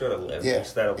what I should have lived.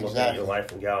 Instead of looking at your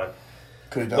life and going,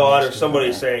 God or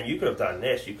somebody saying, you could have done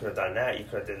this, you could have done that, you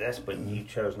could have done this, but you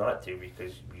chose not to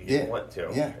because you didn't want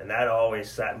to. Yeah. And that always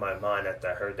sat in my mind after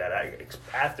I heard that.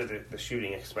 After the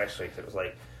shooting especially, because it was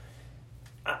like,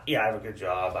 I have a good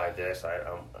job, I this,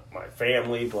 my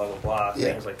family, blah, blah, blah,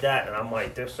 things like that. And I'm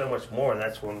like, there's so much more. And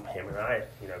that's when him and I,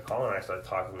 Colin and I started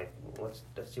talking, like, let's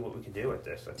see what we can do with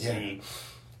this. Let's see.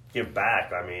 Give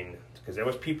back. I mean, because there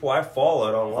was people I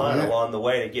followed online along the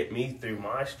way to get me through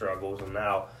my struggles, and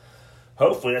now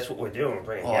hopefully that's what we're doing. We're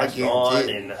bringing guests on,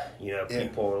 and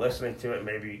people are listening to it,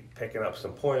 maybe picking up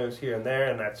some pointers here and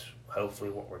there, and that's hopefully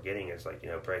what we're getting is like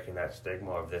breaking that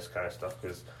stigma of this kind of stuff.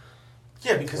 Because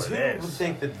who would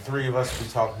think that the three of us would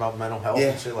talk about mental health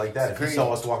and shit like that? If you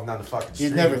saw us walking down the fucking street,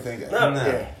 you'd never think that.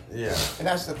 No. Yeah. And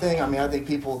that's the thing. I mean, I think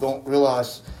people don't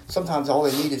realize sometimes all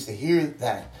they need is to hear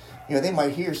that. They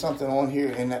might hear something on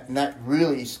here and that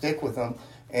really stick with them.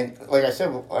 And like I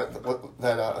said,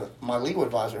 my legal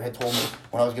advisor had told me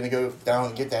when I was going to go down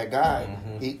and get that guy,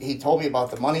 he told me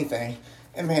about the money thing.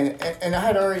 And man, and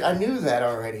I knew that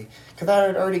already because I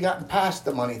had already gotten past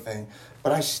the money thing.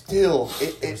 But I still,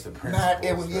 it was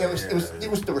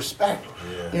the respect.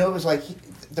 Yeah. It was like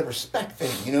the respect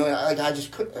thing. I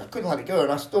just couldn't let it go,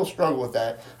 and I still struggle with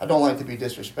that. I don't like to be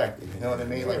disrespected. You know what I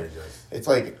mean? Like, it's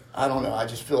like I don't know. I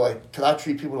just feel like because I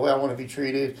treat people the way I want to be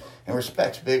treated, and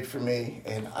respect's big for me.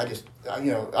 And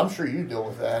I'm sure you deal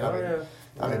with that.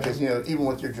 I mean, because even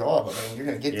with your job, I mean, you're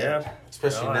gonna get that.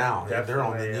 Especially now, they're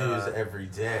on the news every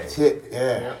day.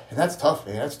 And that's tough,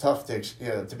 man. That's tough to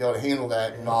to be able to handle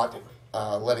that and not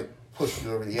let it push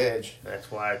you over the edge. That's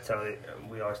why I tell you,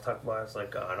 we always talk about it's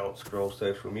like I don't scroll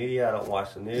social media, I don't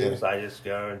watch the news, I just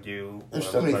go and do. There's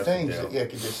so many things that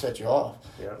could just set you off.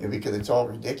 Because it's all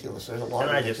ridiculous. There's a lot.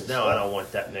 And I just know I don't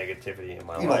want that negativity in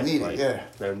my life. You don't need it.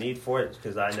 No need for it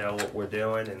because I know what we're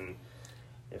doing, and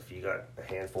if you got a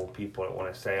handful of people that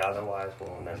want to say otherwise,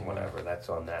 well, then whatever, that's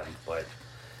on them. But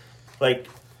like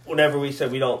whenever we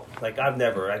said we don't, like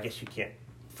I guess you can't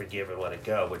forgive or let it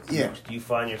go, but do you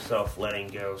find yourself letting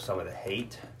go of some of the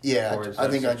hate? I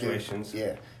think situations? I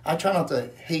do. I try not to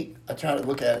hate. I try to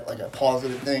look at it like a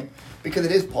positive thing because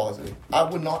it is positive. I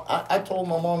would not. I told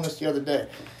my mom this the other day,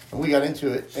 and we got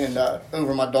into it, and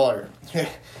over my daughter.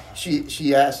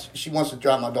 She asked. She wants to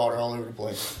drive my daughter all over the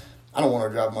place. I don't want her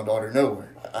to drive my daughter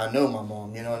nowhere. I know my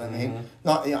mom. You know what I mean?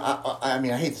 Not. I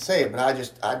mean, I hate to say it, but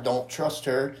I don't trust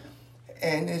her.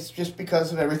 And it's just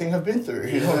because of everything I've been through.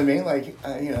 You know what I mean? Like,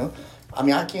 I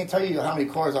mean, I can't tell you how many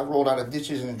cars I rolled out of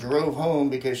ditches and drove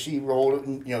home because she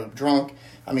rolled, drunk.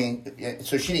 I mean,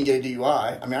 so she didn't get a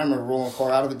DUI. I mean, I remember rolling a car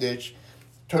out of a ditch,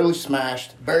 totally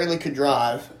smashed, barely could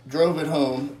drive, drove it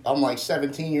home. I'm like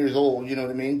 17 years old, you know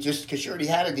what I mean? Just because she already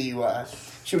had a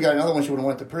DUI. She would have got another one, she would have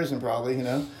went to prison probably,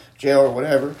 jail or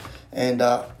whatever. And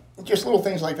just little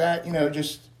things like that,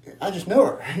 I just know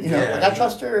her. I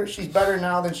trust her. She's better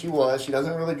now than she was. She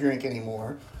doesn't really drink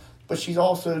anymore. But she's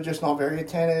also just not very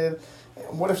attentive.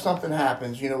 What if something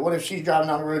happens? What if she's driving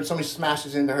down the road and somebody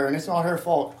smashes into her and it's not her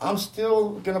fault? I'm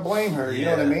still going to blame her, you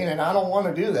know what I mean? And I don't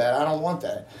want to do that. I don't want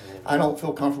that. I don't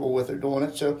feel comfortable with her doing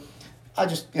it. So I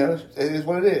just, it is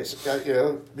what it is.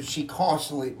 But she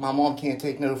constantly, my mom can't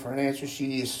take no for an answer.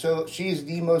 She is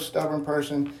the most stubborn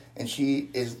person, and she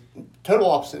is total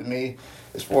opposite of me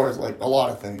as far as like a lot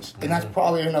of things. And that's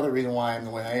probably another reason why I'm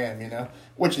the way I am,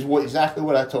 which is exactly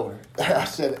what I told her. I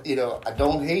said, I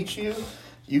don't hate you.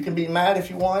 You can be mad if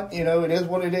you want. It is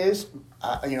what it is.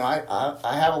 I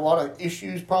have a lot of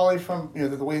issues probably from,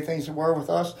 the way things were with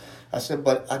us. I said,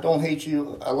 but I don't hate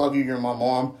you. I love you. You're my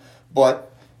mom.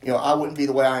 But I wouldn't be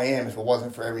the way I am if it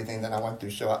wasn't for everything that I went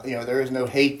through. So, there is no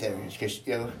hate there. Because,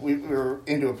 we were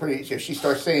into a pretty... she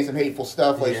starts saying some hateful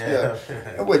stuff, like,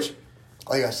 which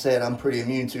like I said, I'm pretty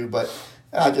immune to. But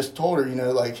I just told her,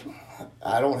 like,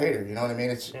 I don't hate her. You know what I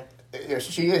mean?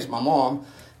 She is my mom.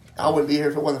 I wouldn't be here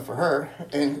if it wasn't for her.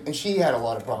 And she had a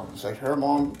lot of problems. Like, her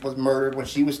mom was murdered when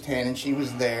she was 10, and she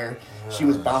was there. She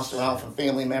was bounced around from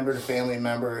family member to family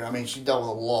member. I mean, she dealt with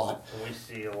a lot. And we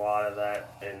see a lot of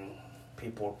that, and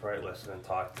people will probably listen and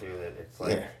talk to that it's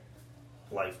like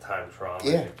lifetime trauma.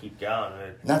 Yeah. To keep going.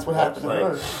 And that's what happened to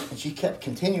her. And she kept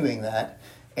continuing that.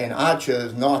 And I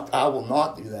chose not. I will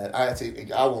not do that.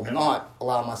 I will not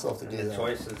allow myself to do that. The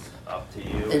choice is up to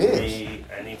you. It is. Me,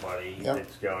 anybody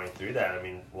that's going through that. I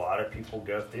mean, a lot of people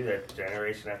go through that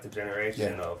generation after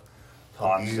generation of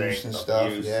toxic abuse and stuff.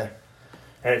 abuse. Yeah.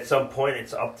 And at some point,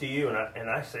 it's up to you. And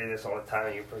I say this all the time.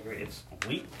 And you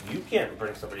agree. You can't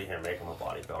bring somebody here and make them a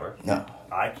bodybuilder. No.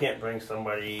 I can't bring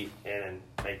somebody in and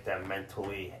make them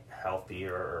mentally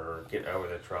healthier or get over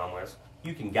their traumas.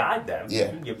 You can guide them. Yeah. You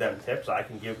can give them tips.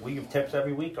 We give tips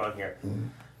every week on here. Mm-hmm.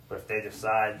 But if they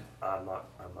decide I'm not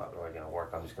really going to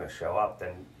work, I'm just going to show up,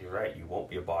 then you're right. You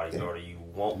won't be a bodybuilder. Yeah. You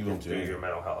won't get through your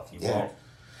mental health. You won't.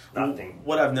 Nothing.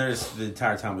 What I've noticed the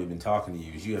entire time we've been talking to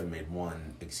you is you haven't made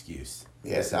one excuse.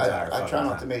 Yes, I try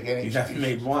not to make any excuses. You haven't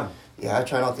made one. Yeah, I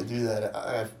try not to do that.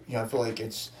 I feel like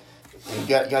it's you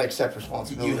got to accept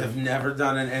responsibility. You have never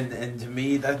done it, and to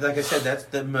me, that, like I said, that's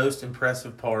the most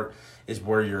impressive part is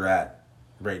where you're at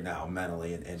right now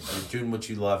mentally, and you're doing what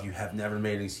you love. You have never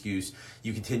made an excuse.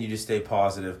 You continue to stay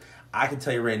positive. I can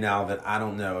tell you right now that I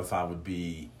don't know if I would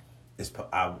be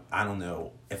I don't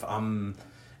know if I'm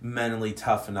mentally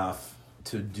tough enough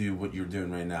to do what you're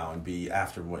doing right now and be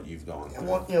after what you've gone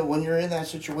through. And when you're in that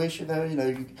situation, though,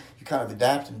 you kind of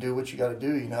adapt and do what you got to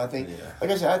do. I think, like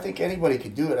I said, I think anybody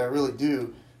could do it. I really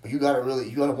do. But you got to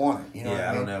want it.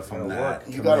 I don't know if I'm that.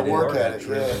 You got to work at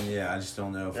it. Yeah, I just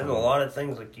don't know. There's a lot of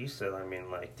things, like you said. I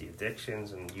mean, like the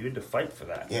addictions, and you had to fight for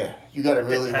that. Yeah, you got to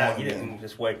really want it. You didn't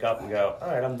just wake up and go, all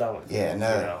right, I'm done with it. Yeah,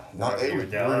 no, it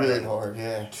was really hard.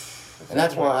 Yeah. And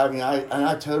that's why,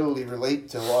 I totally relate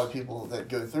to a lot of people that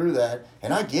go through that,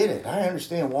 and I get it. I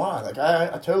understand why. Like,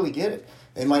 I totally get it.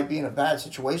 They might be in a bad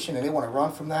situation, and they want to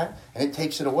run from that, and it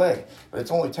takes it away. But it's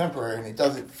only temporary, and it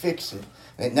doesn't fix it.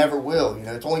 And it never will.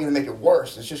 It's only going to make it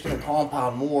worse. It's just going to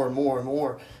compound more and more and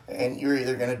more, and you're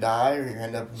either going to die or you're going to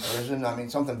end up in prison.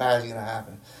 Something bad is going to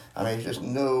happen. There's just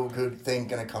no good thing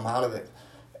going to come out of it.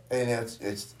 And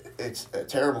it's a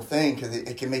terrible thing because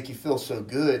it can make you feel so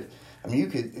good.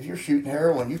 If you're shooting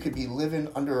heroin, you could be living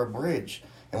under a bridge.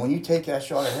 And when you take that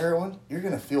shot of heroin, you're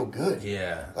going to feel good.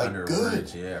 Yeah, like under good. A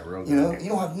bridge. Yeah, real good. You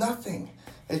don't have nothing.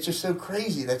 It's just so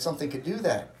crazy that something could do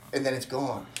that. And then it's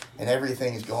gone. And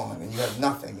everything is gone. And you have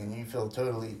nothing. And you feel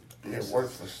totally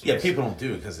worthless. Yeah, people don't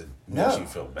do it because it makes you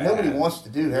feel bad. Nobody wants to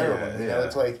do heroin. Yeah.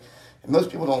 It's like, most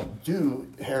people don't do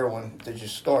heroin to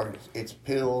just start. It's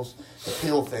pills. The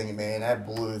pill thing, man, that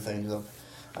blew things up.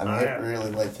 It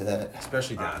really led to that.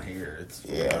 Especially down here. It's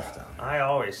rough down here. I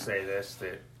always say this,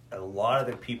 that a lot of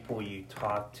the people you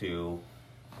talk to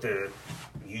that are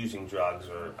using drugs,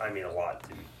 a lot to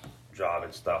job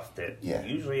and stuff, that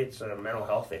usually it's a mental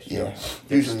health issue. Yeah.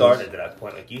 It started at that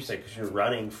point, like you said, because you're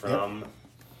running from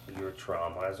your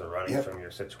traumas or running from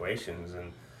your situations,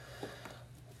 and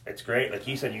it's great. Like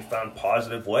you said, you found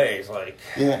positive ways.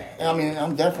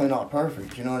 I'm definitely not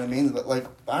perfect. You know what I mean? But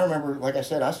I remember, like I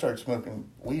said, I started smoking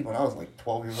weed when I was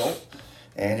 12 years old,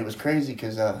 and it was crazy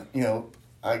because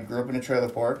I grew up in a trailer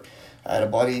park. I had a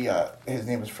buddy. His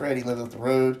name was Fred. He lived up the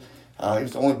road. He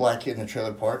was the only black kid in the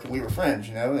trailer park, and we were friends.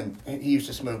 And he used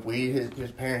to smoke weed.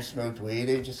 His parents smoked weed.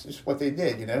 It's what they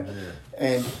did. Yeah.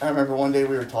 And I remember one day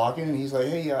we were talking, and he's like,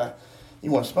 "Hey,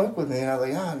 you want to smoke with me?" And I was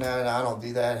like, no, I don't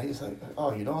do that. He's like,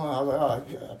 "Oh, you don't?" I was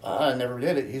like, "Oh, I never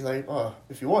did it." He's like, "Oh,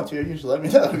 if you want to, you just let me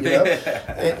know."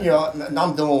 And, and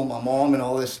I'm dealing with my mom and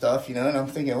all this stuff, and I'm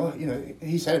thinking, well,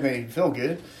 he said it made me feel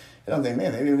good. And I'm thinking,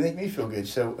 man, maybe it would make me feel good.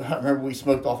 So I remember we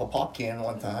smoked off a pop can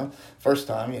one time, first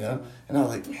time, and I was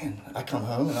like, man, I come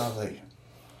home and I was like,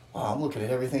 wow, I'm looking at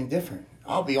everything different.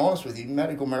 I'll be honest with you,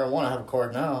 medical marijuana, I have a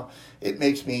card now, it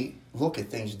makes me look at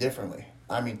things differently.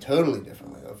 Totally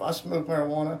differently. If I smoke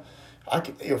marijuana,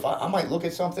 I might look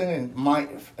at something and my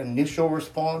initial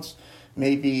response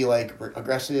may be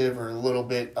aggressive or a little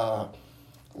bit, a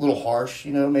little harsh,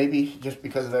 maybe just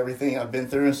because of everything I've been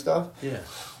through and stuff. Yeah.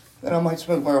 Then I might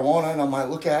smoke marijuana and I might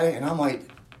look at it and I might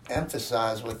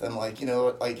emphasize with them,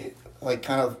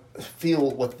 kind of feel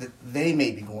what they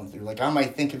may be going through. I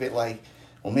might think of it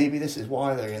well, maybe this is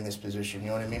why they're in this position. You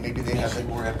know what I mean? Maybe they have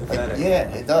more empathetic.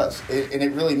 It does. And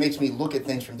it really makes me look at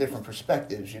things from different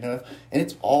perspectives, And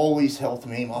it's always helped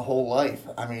me my whole life.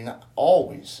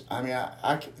 Always.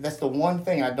 That's the one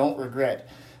thing I don't regret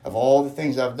of all the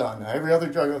things I've done. Now, every other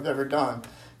drug I've ever done,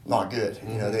 not good.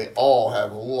 You know, they all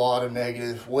have a lot of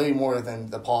negatives, way more than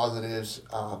the positives.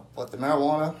 But the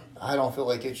marijuana, I don't feel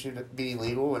like it should be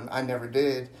legal, and I never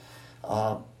did.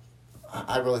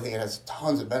 I really think it has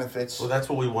tons of benefits. Well, that's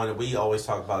what we wanted. We always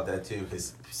talk about that too,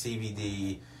 because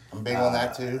CBD. I'm big on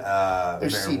that too.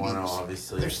 There's marijuana,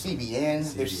 obviously. There's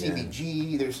CBN, there's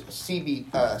CBG, there's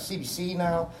CBC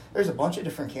now. There's a bunch of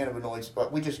different cannabinoids,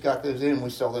 but we just got those in. We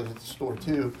sell those at the store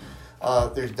too.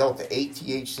 There's Delta 8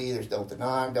 THC, there's Delta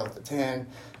 9, Delta 10.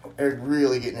 They're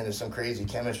really getting into some crazy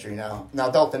chemistry now. Now,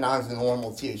 Delta 9 is the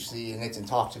normal THC, and it's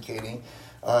intoxicating.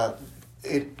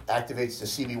 It activates the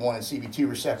CB1 and CB2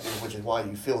 receptors, which is why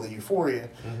you feel the euphoria.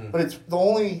 But it's the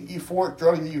only euphoric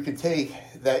drug that you can take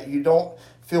that you don't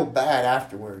feel bad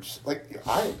afterwards. Like,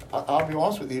 I'll be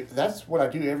honest with you, that's what I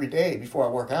do every day before I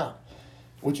work out,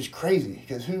 which is crazy,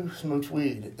 because who smokes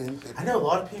weed? I know a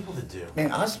lot of people that do.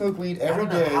 Man, I smoke weed every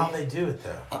day. I don't know how they do it,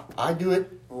 though. I do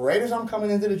it right as I'm coming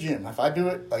into the gym. If I do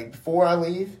it, like, before I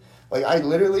leave, like, I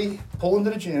literally pull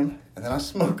into the gym, and then I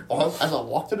smoke as I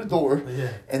walk to the door,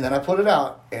 and then I put it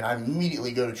out, and I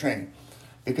immediately go to training.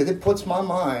 Because it puts my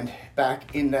mind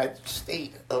back in that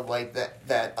state of, like,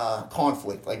 that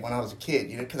conflict, like when I was a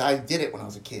kid, you know, because I did it when I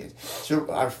was a kid. So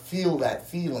I feel that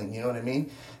feeling, you know what I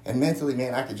mean? And mentally,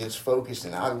 man, I could just focus,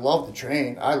 and I love to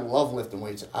train. I love lifting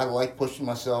weights. I like pushing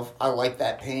myself. I like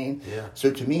that pain. Yeah.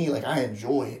 So to me, like, I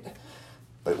enjoy it.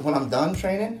 But when I'm done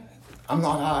training, I'm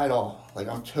not high at all. Like,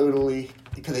 I'm totally,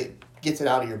 because it gets it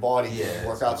out of your body and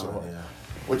work out so hard. Yeah.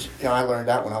 Which, you know, I learned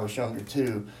that when I was younger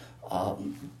too.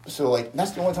 So, like,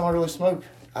 that's the only time I really smoke.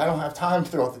 I don't have time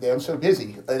throughout the day. I'm so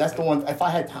busy. Like, that's the one, if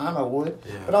I had time, I would.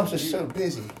 Yeah. But I'm just so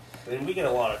busy. And we get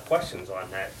a lot of questions on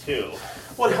that too.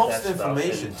 Well, it helps the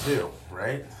inflammation too,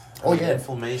 right? Oh, yeah.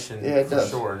 Inflammation, yeah, it for does.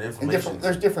 Sure. And inflammation.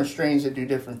 There's different strains that do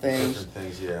different things.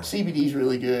 CBD's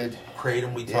really good.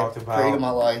 Kratom we talked about. Kratom I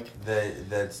like.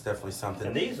 That's definitely something.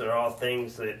 And these are all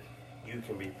things that you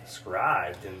can be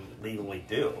prescribed and legally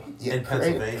do. Yeah, in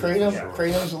Pennsylvania.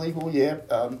 Kratom's illegal, yeah.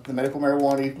 The medical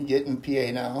marijuana you can get in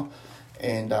PA now,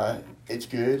 and it's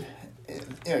good.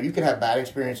 You know, you can have bad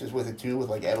experiences with it too, with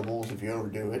like edibles if you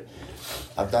overdo it.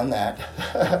 I've done that.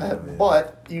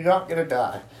 But you're not going to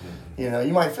die. You know,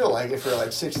 you might feel like it for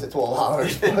like 6 to 12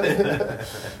 hours.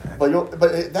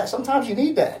 But sometimes you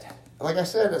need that. Like I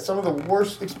said, some of the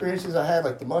worst experiences I had,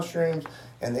 like the mushrooms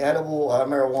and the edible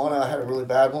marijuana, I had a really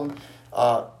bad one.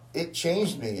 It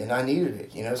changed me, and I needed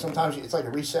it. You know, sometimes it's like a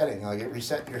resetting. Like, it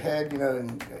reset your head, you know.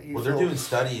 And they're doing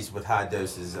studies with high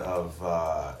doses of...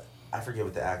 I forget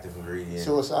what the active ingredient is.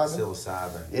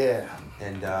 Psilocybin? Yeah.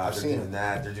 And they're doing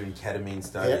that. They're doing ketamine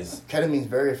studies. Yeah. Ketamine's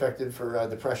very effective for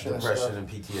depression and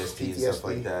PTSD and stuff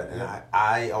like that. And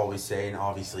I always say, and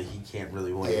obviously he can't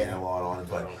really weigh in a lot on it,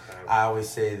 but I always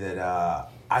say that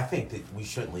I think that we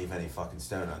shouldn't leave any fucking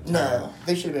stone unturned. No,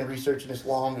 they should have been researching this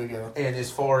long ago. And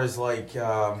as far as like, you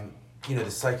know, the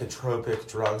psychotropic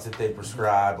drugs that they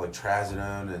prescribe, like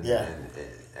trazodone and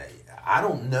I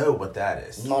don't know what that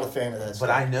is. I'm not a fan of that stuff.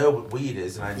 But I know what weed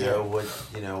is, and I know what,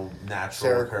 you know,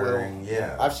 natural occurring.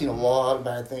 Yeah. I've seen a lot of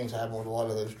bad things happen with a lot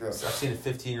of those drugs. I've seen a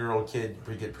 15-year-old kid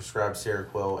get prescribed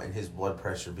Seroquel, and his blood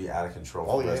pressure be out of control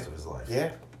for the rest of his life.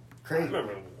 Yeah. Crazy. I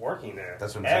remember working there.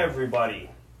 That's what I'm saying. Everybody.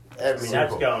 I mean,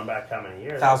 that's going back how many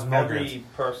years? 1,000 milligrams. Every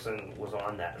person was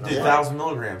on that. Dude, 1,000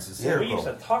 milligrams is Seroquel. We used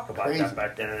to talk about that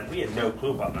back then, and we had no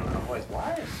clue about that. I'm like,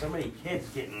 why are so many kids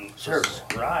getting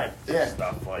prescribed this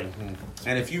stuff? Like,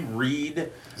 and if you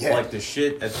read like the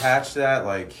shit attached to that,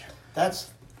 like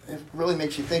it really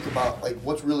makes you think about like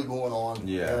what's really going on.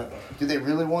 Yeah. Do they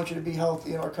really want you to be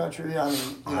healthy in our country? I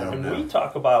mean, I don't know. We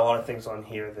talk about a lot of things on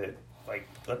here that, like,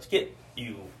 let's get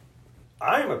you.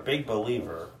 I am a big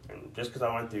believer, and just because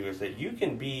I went through, is that you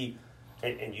can be,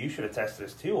 and you should attest to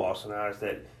this too also now, is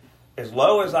that as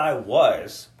low as I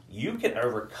was, you can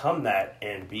overcome that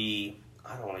and be,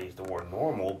 I don't want to use the word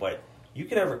normal, but you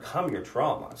can overcome your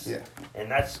traumas. Yeah.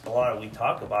 And that's a lot of we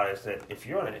talk about is that if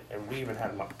you're on it, and we even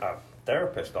had a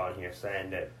therapist on here saying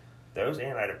that those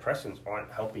antidepressants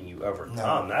aren't helping you overcome.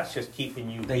 No. That's just keeping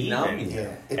you numb you.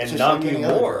 Yeah. And numb you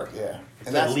more. Yeah.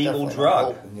 It's a legal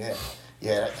drug. Yeah.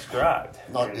 Yeah, prescribed.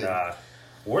 And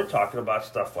we're talking about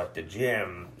stuff like the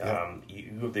gym.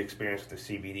 You have the experience with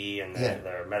the CBD and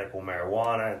the medical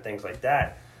marijuana and things like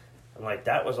that. And like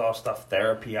that was all stuff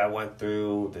therapy I went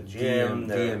through, the gym,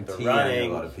 the running.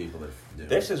 A lot of people that do.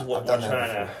 This is what we're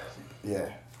trying to.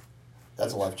 Yeah,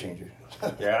 that's a life changer.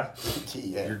 Yeah.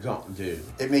 You're gone, dude.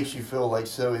 It makes you feel like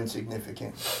so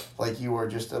insignificant, like you are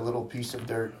just a little piece of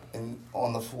dirt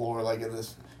on the floor, like of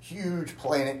this huge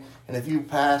planet. And if you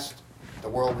passed, the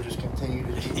world would just continue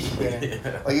to keep spinning.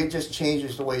 Like, it just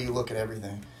changes the way you look at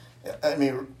everything. I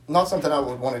mean, not something I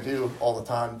would want to do all the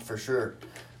time for sure.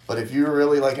 But if you're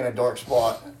really like in a dark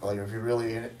spot, like if you're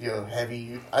really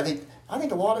heavy, I think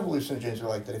a lot of hallucinogens are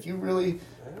like that. If you really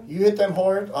you hit them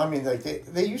hard, I mean, like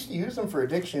they used to use them for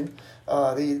addiction.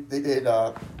 They did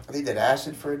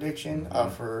acid for addiction,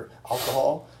 for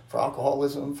alcohol, for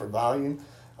alcoholism, for Valium.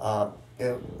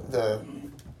 The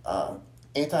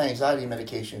anti-anxiety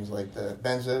medications like the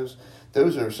benzos,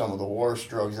 those are some of the worst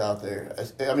drugs out there.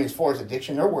 I mean, as far as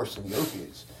addiction, they're worse than the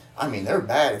opiates. I mean, they're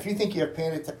bad. If you think you have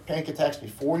panic attacks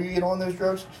before you get on those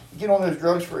drugs, you get on those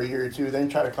drugs for a year or two, then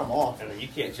try to come off. And then you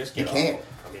can't just get off. You can't.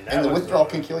 I mean, and the withdrawal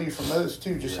can kill you from those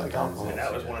too, just like alcohol. And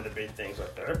that was one of the big things our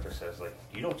therapist says, like,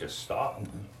 you don't just stop.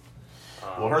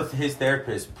 Mm-hmm. Well, his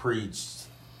therapist preached,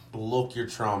 look your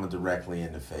trauma directly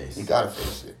in the face. You gotta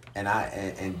face it.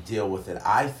 And deal with it.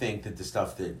 I think that the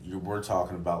stuff that we're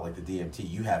talking about, like the DMT,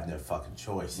 you have no fucking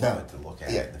choice but to look at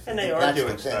it in the face. And they are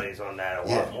doing studies on that a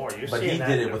lot more. But he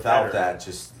did it without that,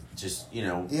 just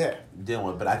dealing with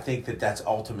it. But I think that that's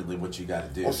ultimately what you got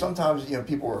to do. Well, sometimes,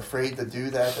 people are afraid to do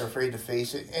that. They're afraid to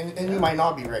face it. And you might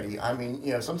not be ready. I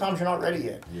mean, sometimes you're not ready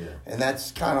yet. Yeah. And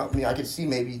that's kind of, I could see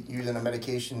maybe using a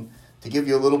medication to give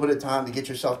you a little bit of time to get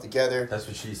yourself together. That's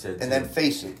what she said. And then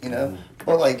face it,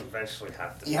 But like, eventually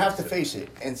you have to face it.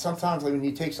 And sometimes like, when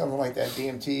you take something like that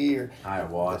DMT or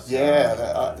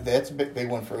ayahuasca, that's a big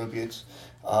one for opiates.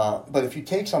 But if you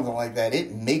take something like that,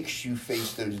 it makes you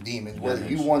face those demons, whether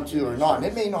you want to or not. And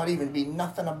it may not even be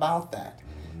nothing about that,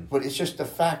 but it's just the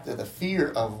fact of the fear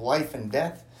of life and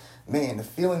death. Man, the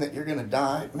feeling that you're going to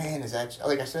die, man, is actually,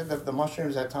 like I said, the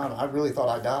mushrooms that time, I really thought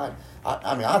I died.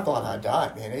 I thought I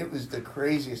died, man. It was the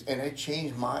craziest, and it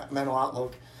changed my mental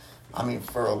outlook,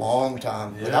 for a long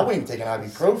time. Yeah. Like, I wouldn't even take an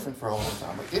ibuprofen for a long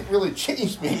time. Like, it really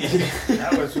changed me.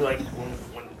 That was like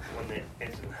when the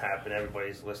incident happened,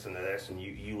 everybody's listening to this, and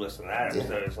you listen to that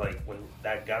episode. It's like when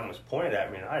that gun was pointed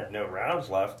at me, and I had no rounds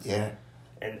left. Yeah.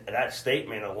 And that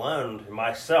statement alone to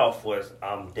myself was,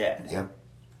 I'm dead. Yep.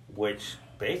 Which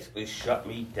basically shut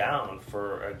me down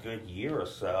for a good year or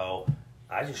so.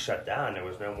 I just shut down. There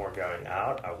was no more going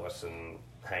out. I wasn't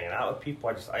hanging out with people.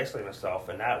 I just isolated myself.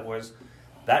 And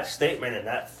that statement and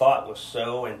that thought was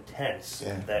so intense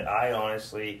that I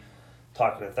honestly,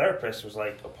 talking to the therapist, was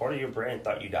like, a part of your brain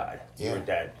thought you died. You were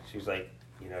dead. She was like,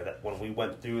 that when we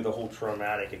went through the whole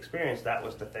traumatic experience, that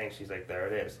was the thing. She's like, there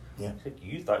it is. Yeah. She's like,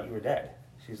 you thought you were dead.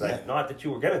 She's like, not that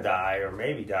you were going to die or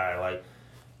maybe die, like,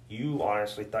 you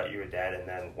honestly thought you were dead and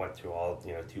then went through all,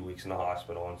 2 weeks in the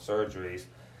hospital and surgeries.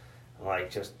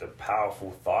 Like, just the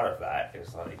powerful thought of that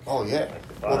is like... Oh, yeah.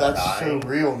 Like well, that's so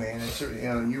real, man. It's,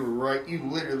 you were right. You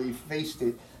literally faced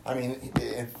it. I mean,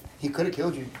 he could have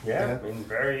killed you. Yeah,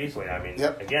 very easily.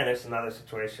 Again, it's another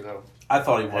situation of... I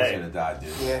thought he was going to die, dude.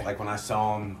 Yeah. Like, when I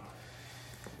saw him...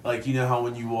 Like, how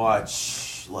when you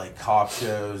watch, like, cop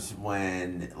shows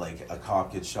when, like, a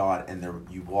cop gets shot and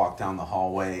you walk down the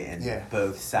hallway and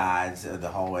both sides of the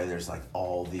hallway, there's, like,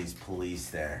 all these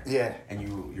police there. Yeah. And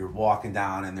you're walking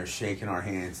down and they're shaking our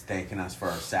hands, thanking us for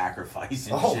our sacrifice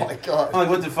and shit. My God. I'm like,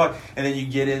 what the fuck? And then you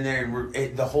get in there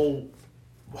and the whole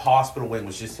hospital wing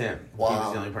was just him. Wow. He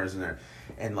was the only person there.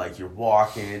 And, like, you're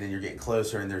walking and you're getting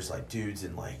closer and there's, like, dudes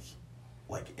in, like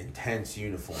intense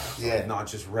uniforms, like not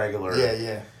just regular.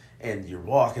 Yeah. And you're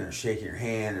walking, they're shaking your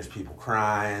hand. There's people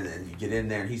crying, and you get in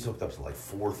there, and he's hooked up to like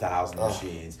 4,000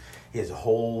 machines. He has a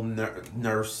whole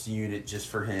nurse unit just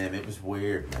for him. It was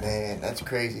weird. Man, that's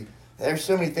crazy. There's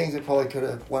so many things that probably could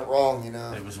have went wrong.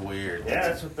 It was weird. Yeah,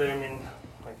 that's what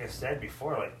like I said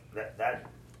before, like that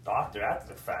doctor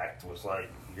after the fact was like,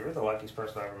 "You're the luckiest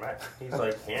person I ever met." He's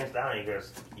like, hands down. He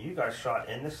goes, "You got shot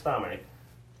in the stomach."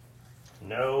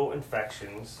 No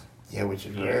infections. Yeah, which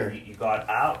is rare. You got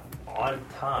out on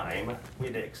time. We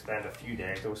had to extend a few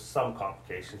days. There was some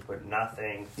complications, but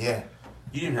nothing. Yeah.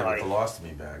 You didn't have a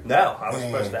colostomy bag. No, I was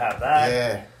supposed to have that.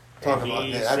 Yeah. Talk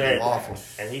about that. That'd be awful.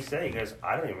 And he said, he goes,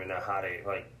 I don't even know how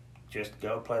to, just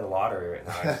go play the lottery. And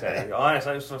I said,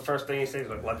 honestly, this was the first thing he said. He's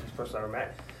like, luckiest person I ever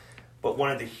met. But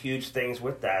one of the huge things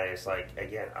with that is,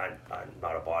 again, I'm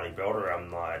not a bodybuilder. I'm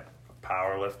not a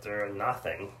power lifter,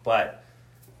 nothing. But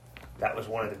that was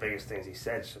one of the biggest things he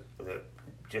said. So that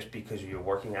just because you're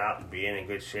working out and being in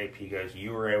good shape, he goes,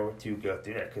 you were able to go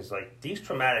through that. Because, these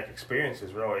traumatic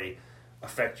experiences really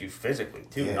affect you physically,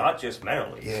 too, not just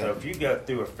mentally. Yeah. So if you go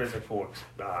through a physical,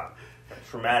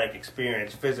 traumatic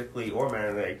experience, physically or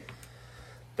mentally,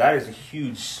 that is a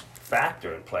huge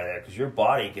factor in play there, because your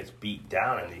body gets beat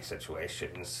down in these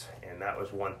situations. And that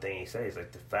was one thing he said. He's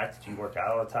like, the fact that you work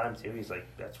out all the time, too, he's like,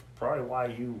 that's probably why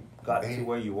you got to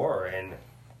where you were and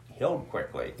healed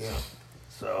quickly. Yeah.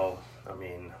 So, I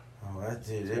mean,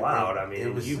 it's wild.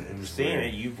 You've seen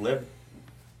it. You've lived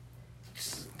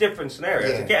different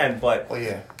scenarios again, but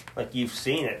like you've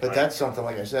seen it. But like, that's something,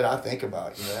 like I said, I think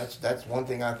about. You know, that's one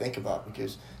thing I think about,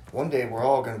 because one day we're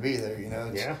all going to be there, you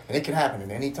know. And it can happen at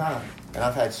any time. And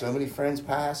I've had so many friends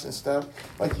pass and stuff.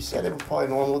 Like you said, it was probably a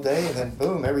normal day, and then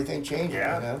boom, everything changes.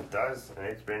 Yeah, you know? it does, and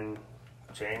it's been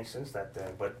changed since that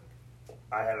day. But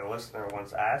I had a listener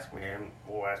once ask me, and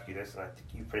we'll ask you this, and I think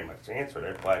you pretty much answered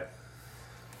it, but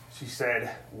she said,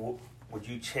 would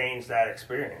you change that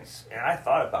experience? And I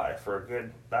thought about it for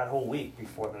that whole week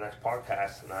before the next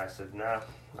podcast, and I said, no,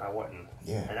 I wouldn't.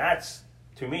 Yeah. And that's,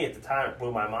 to me at the time, it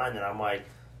blew my mind, and I'm like,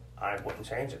 I wouldn't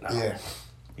change it now. Yeah.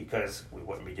 Because we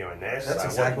wouldn't be doing this. That's I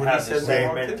exactly wouldn't what have the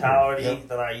same mentality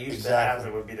that I used to have.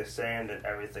 Exactly. It would be the same, that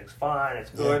everything's fine, it's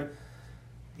good.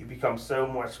 You become so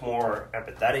much more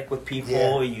empathetic with people.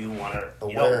 Yeah. You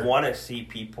don't want to see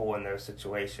people in those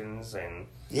situations, and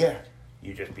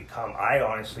you just become. I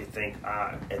honestly think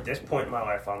at this point in my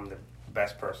life, I'm the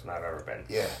best person I've ever been.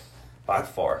 Yeah. By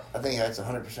far. I think that's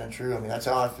 100% true. I mean, that's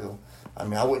how I feel. I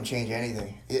mean, I wouldn't change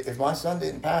anything. If my son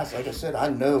didn't pass, like I said, I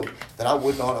know that I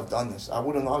would not have done this. I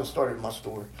would have not have started my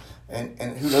store. And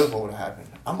who knows what would have happened.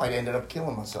 I might have ended up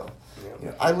killing myself. Yep. You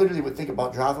know, I literally would think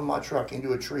about driving my truck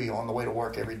into a tree on the way to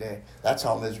work every day. That's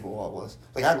how miserable I was.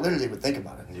 Like, I literally would think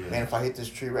about it. Yeah. Man, if I hit this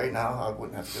tree right now, I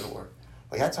wouldn't have to go to work.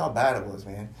 Like, that's how bad it was,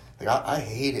 man. Like, I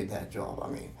hated that job. I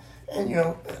mean, and, you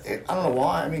know, I don't know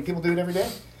why. I mean, people do it every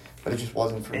day. But it just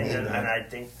wasn't for me. And I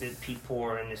think that people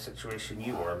are in the situation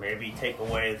you were. Maybe take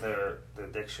away the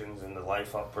addictions and the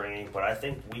life upbringing. But I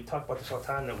think we talk about this all the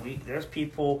time, that there's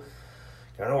people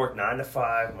going to work 9 to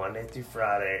 5, Monday through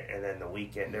Friday, and then the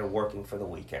weekend, they're working for the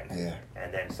weekend. Yeah.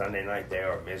 And then Sunday night, they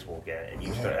are miserable again. And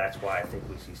that's why I think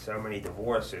we see so many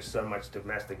divorces, so much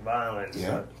domestic violence,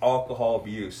 alcohol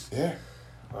abuse. Yeah.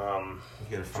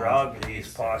 Drug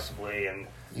abuse possibly. And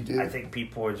I think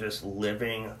people are just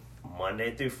living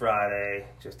Monday through Friday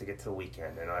just to get to the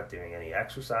weekend. They're not doing any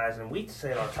exercise. And we say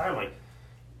it all the time, like,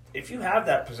 if you have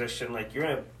that position, like, you're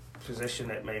in a position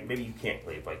that maybe you can't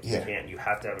leave. Like, you can't. You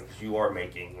have to have it because you are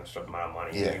making a certain amount of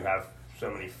money. Yeah. You have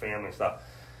so many family stuff.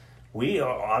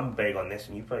 I'm big on this,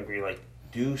 and you probably agree, like,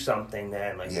 do something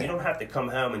then. Like, you don't have to come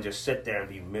home and just sit there and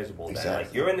be miserable then.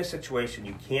 Like, you're in this situation,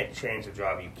 you can't change the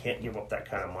job, you can't give up that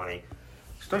kind of money.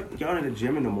 Start going to the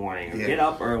gym in the morning, or get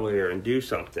up earlier and do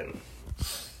something.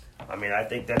 I mean, I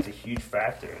think that's a huge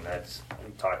factor, and we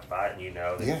talked about it, and you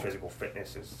know, that physical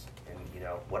fitness is, and you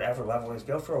know, whatever level it is,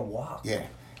 go for a walk. Yeah,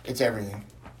 it's everything.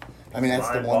 I mean, that's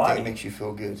the one thing that makes you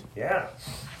feel good. Yeah.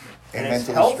 And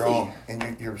mentally strong,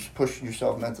 and you're pushing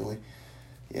yourself mentally.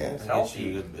 Yeah. It's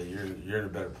healthy. You're in a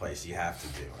better place. You have to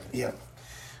do it. Yeah.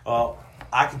 Well,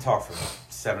 I can talk for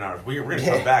 7 hours. We're going to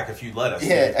come back if you let us.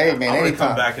 Yeah, hey, man, anytime.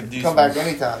 Come back and do come back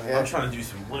anytime, I'm trying to do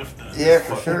some lifting. Yeah,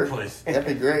 for sure. That'd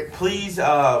be great. Please,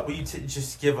 will you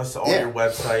just give us all your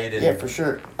website? And for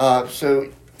sure. So,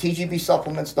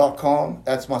 tgbsupplements.com.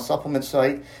 That's my supplement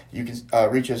site. You can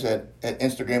reach us at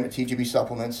Instagram at TGB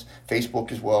Supplements,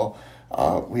 Facebook as well.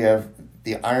 We have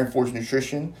the Iron Force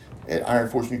Nutrition at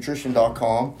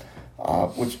ironforcenutrition.com,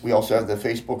 which we also have the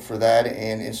Facebook for that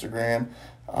and Instagram.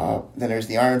 Then there's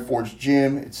the Iron Forge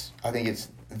Gym. I think it's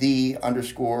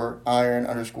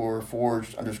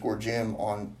the_iron_forged_gym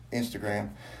on Instagram.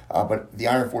 But the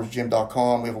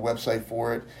ironforgegym.com, we have a website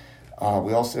for it.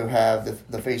 We also have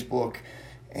the Facebook.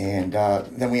 And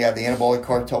then we have the Anabolic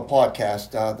Cartel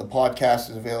podcast. The podcast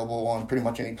is available on pretty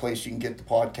much any place you can get the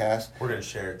podcast. We're going to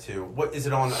share it too. What is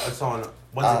it on? It's on.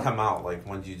 When does it come out? Like,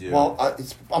 when do you do? Well,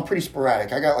 I'm pretty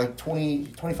sporadic. I got like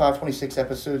 25, 26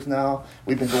 episodes now.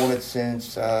 We've been doing it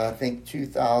since, I think,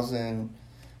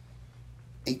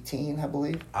 2018, I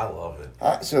believe. I love it.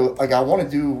 So, like, I want to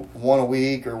do one a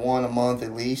week or one a month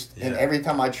at least. Yeah. And every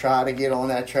time I try to get on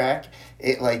that track,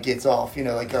 it, like, gets off. You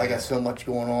know, like, I got so much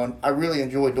going on. I really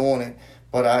enjoy doing it,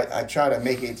 but I try to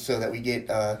make it so that we get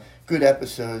good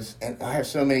episodes. And I have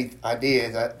so many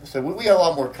ideas. So we got a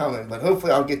lot more coming, but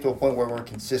hopefully I'll get to a point where we're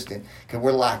consistent, because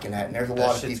we're lacking that. And there's a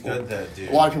lot of people. Good, though, dude.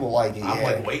 A lot of people like it. I'm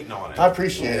like waiting on it. I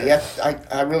appreciate it. Yeah,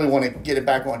 I really want to get it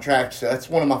back on track. So that's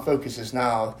one of my focuses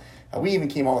now. We even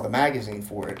came out with a magazine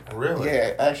for it. Really?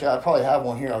 Yeah. Actually, I probably have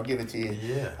one here. I'll give it to you.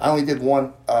 Yeah. I only did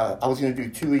one. I was going to do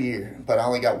 2 a year, but I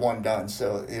only got one done.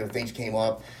 So, you know, things came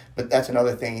up. But that's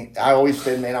another thing. I always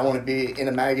said, man, I want to be in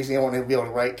a magazine. I want to be able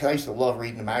to write. Because I used to love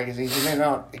reading the magazines, and they're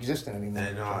not existing anymore.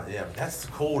 They're not. Yeah, but that's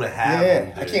cool to have. Yeah.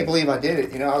 Them, I can't believe I did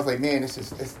it. You know, I was like, man,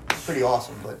 it's pretty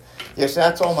awesome. But, yes,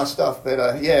 that's all my stuff.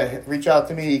 But, reach out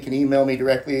to me. You can email me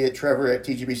directly at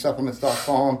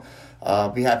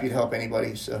trevor@tgbsupplements.com. Be happy to help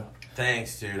anybody. So.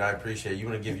 Thanks, dude. I appreciate it. You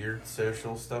want to give your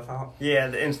social stuff out? Yeah,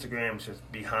 the Instagram's just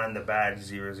Behind the Badge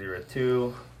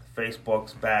 002.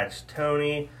 Facebook's Badge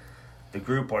Tony. The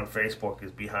group on Facebook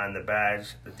is Behind the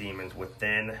Badge, The Demons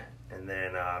Within. And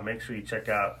then make sure you check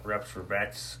out Reps for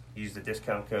Vets. Use the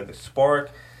discount code The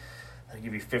Spark. They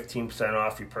give you 15%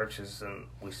 off your purchase, and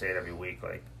we say it every week.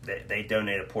 Like they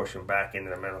donate a portion back into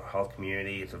the mental health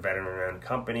community. It's a veteran-owned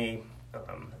company.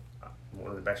 One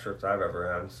of the best shirts I've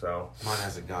ever owned. So mine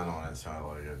has a gun on it, so I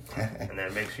like it. And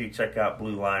then make sure you check out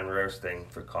Blue Line Roasting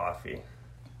for coffee.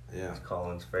 Yeah, it's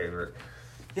Colin's favorite.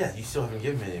 Yeah, you still haven't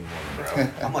given me any more, bro.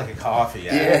 I'm like a coffee.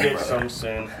 Yeah, get some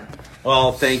soon.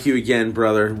 Well, thank you again,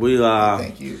 brother.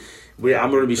 Thank you.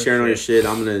 I'm going to be sharing all your shit.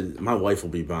 My wife will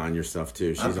be buying your stuff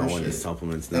too. She's on one of the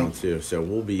supplements now too. So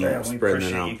we'll be spreading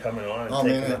it out. You coming on and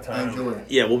taking the time. I enjoy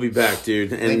it. Yeah, we'll be back,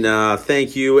 dude. And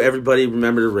thank you, everybody.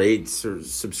 Remember to rate or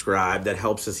subscribe. That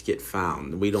helps us get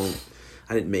found.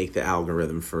 I didn't make the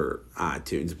algorithm for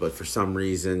iTunes, but for some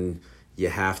reason you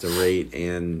have to rate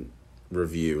and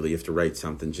review. You have to write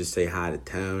something. Just say hi to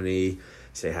Tony.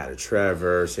 Say hi to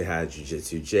Trevor. Say hi to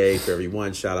Jiu-Jitsu Jake.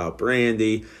 Everyone. Shout out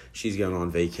Brandy. She's going on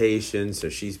vacation, so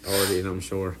she's partying, I'm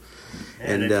sure.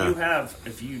 And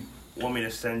if you want me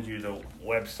to send you the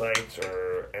websites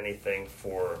or anything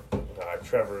for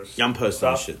Trevor's I'm posting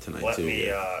stuff, shit tonight let too.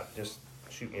 Me just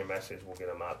shoot me a message. We'll get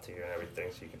them out to you and everything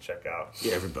so you can check out.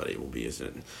 Yeah, everybody will be using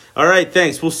it. All right,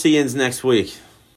 thanks. We'll see you next week.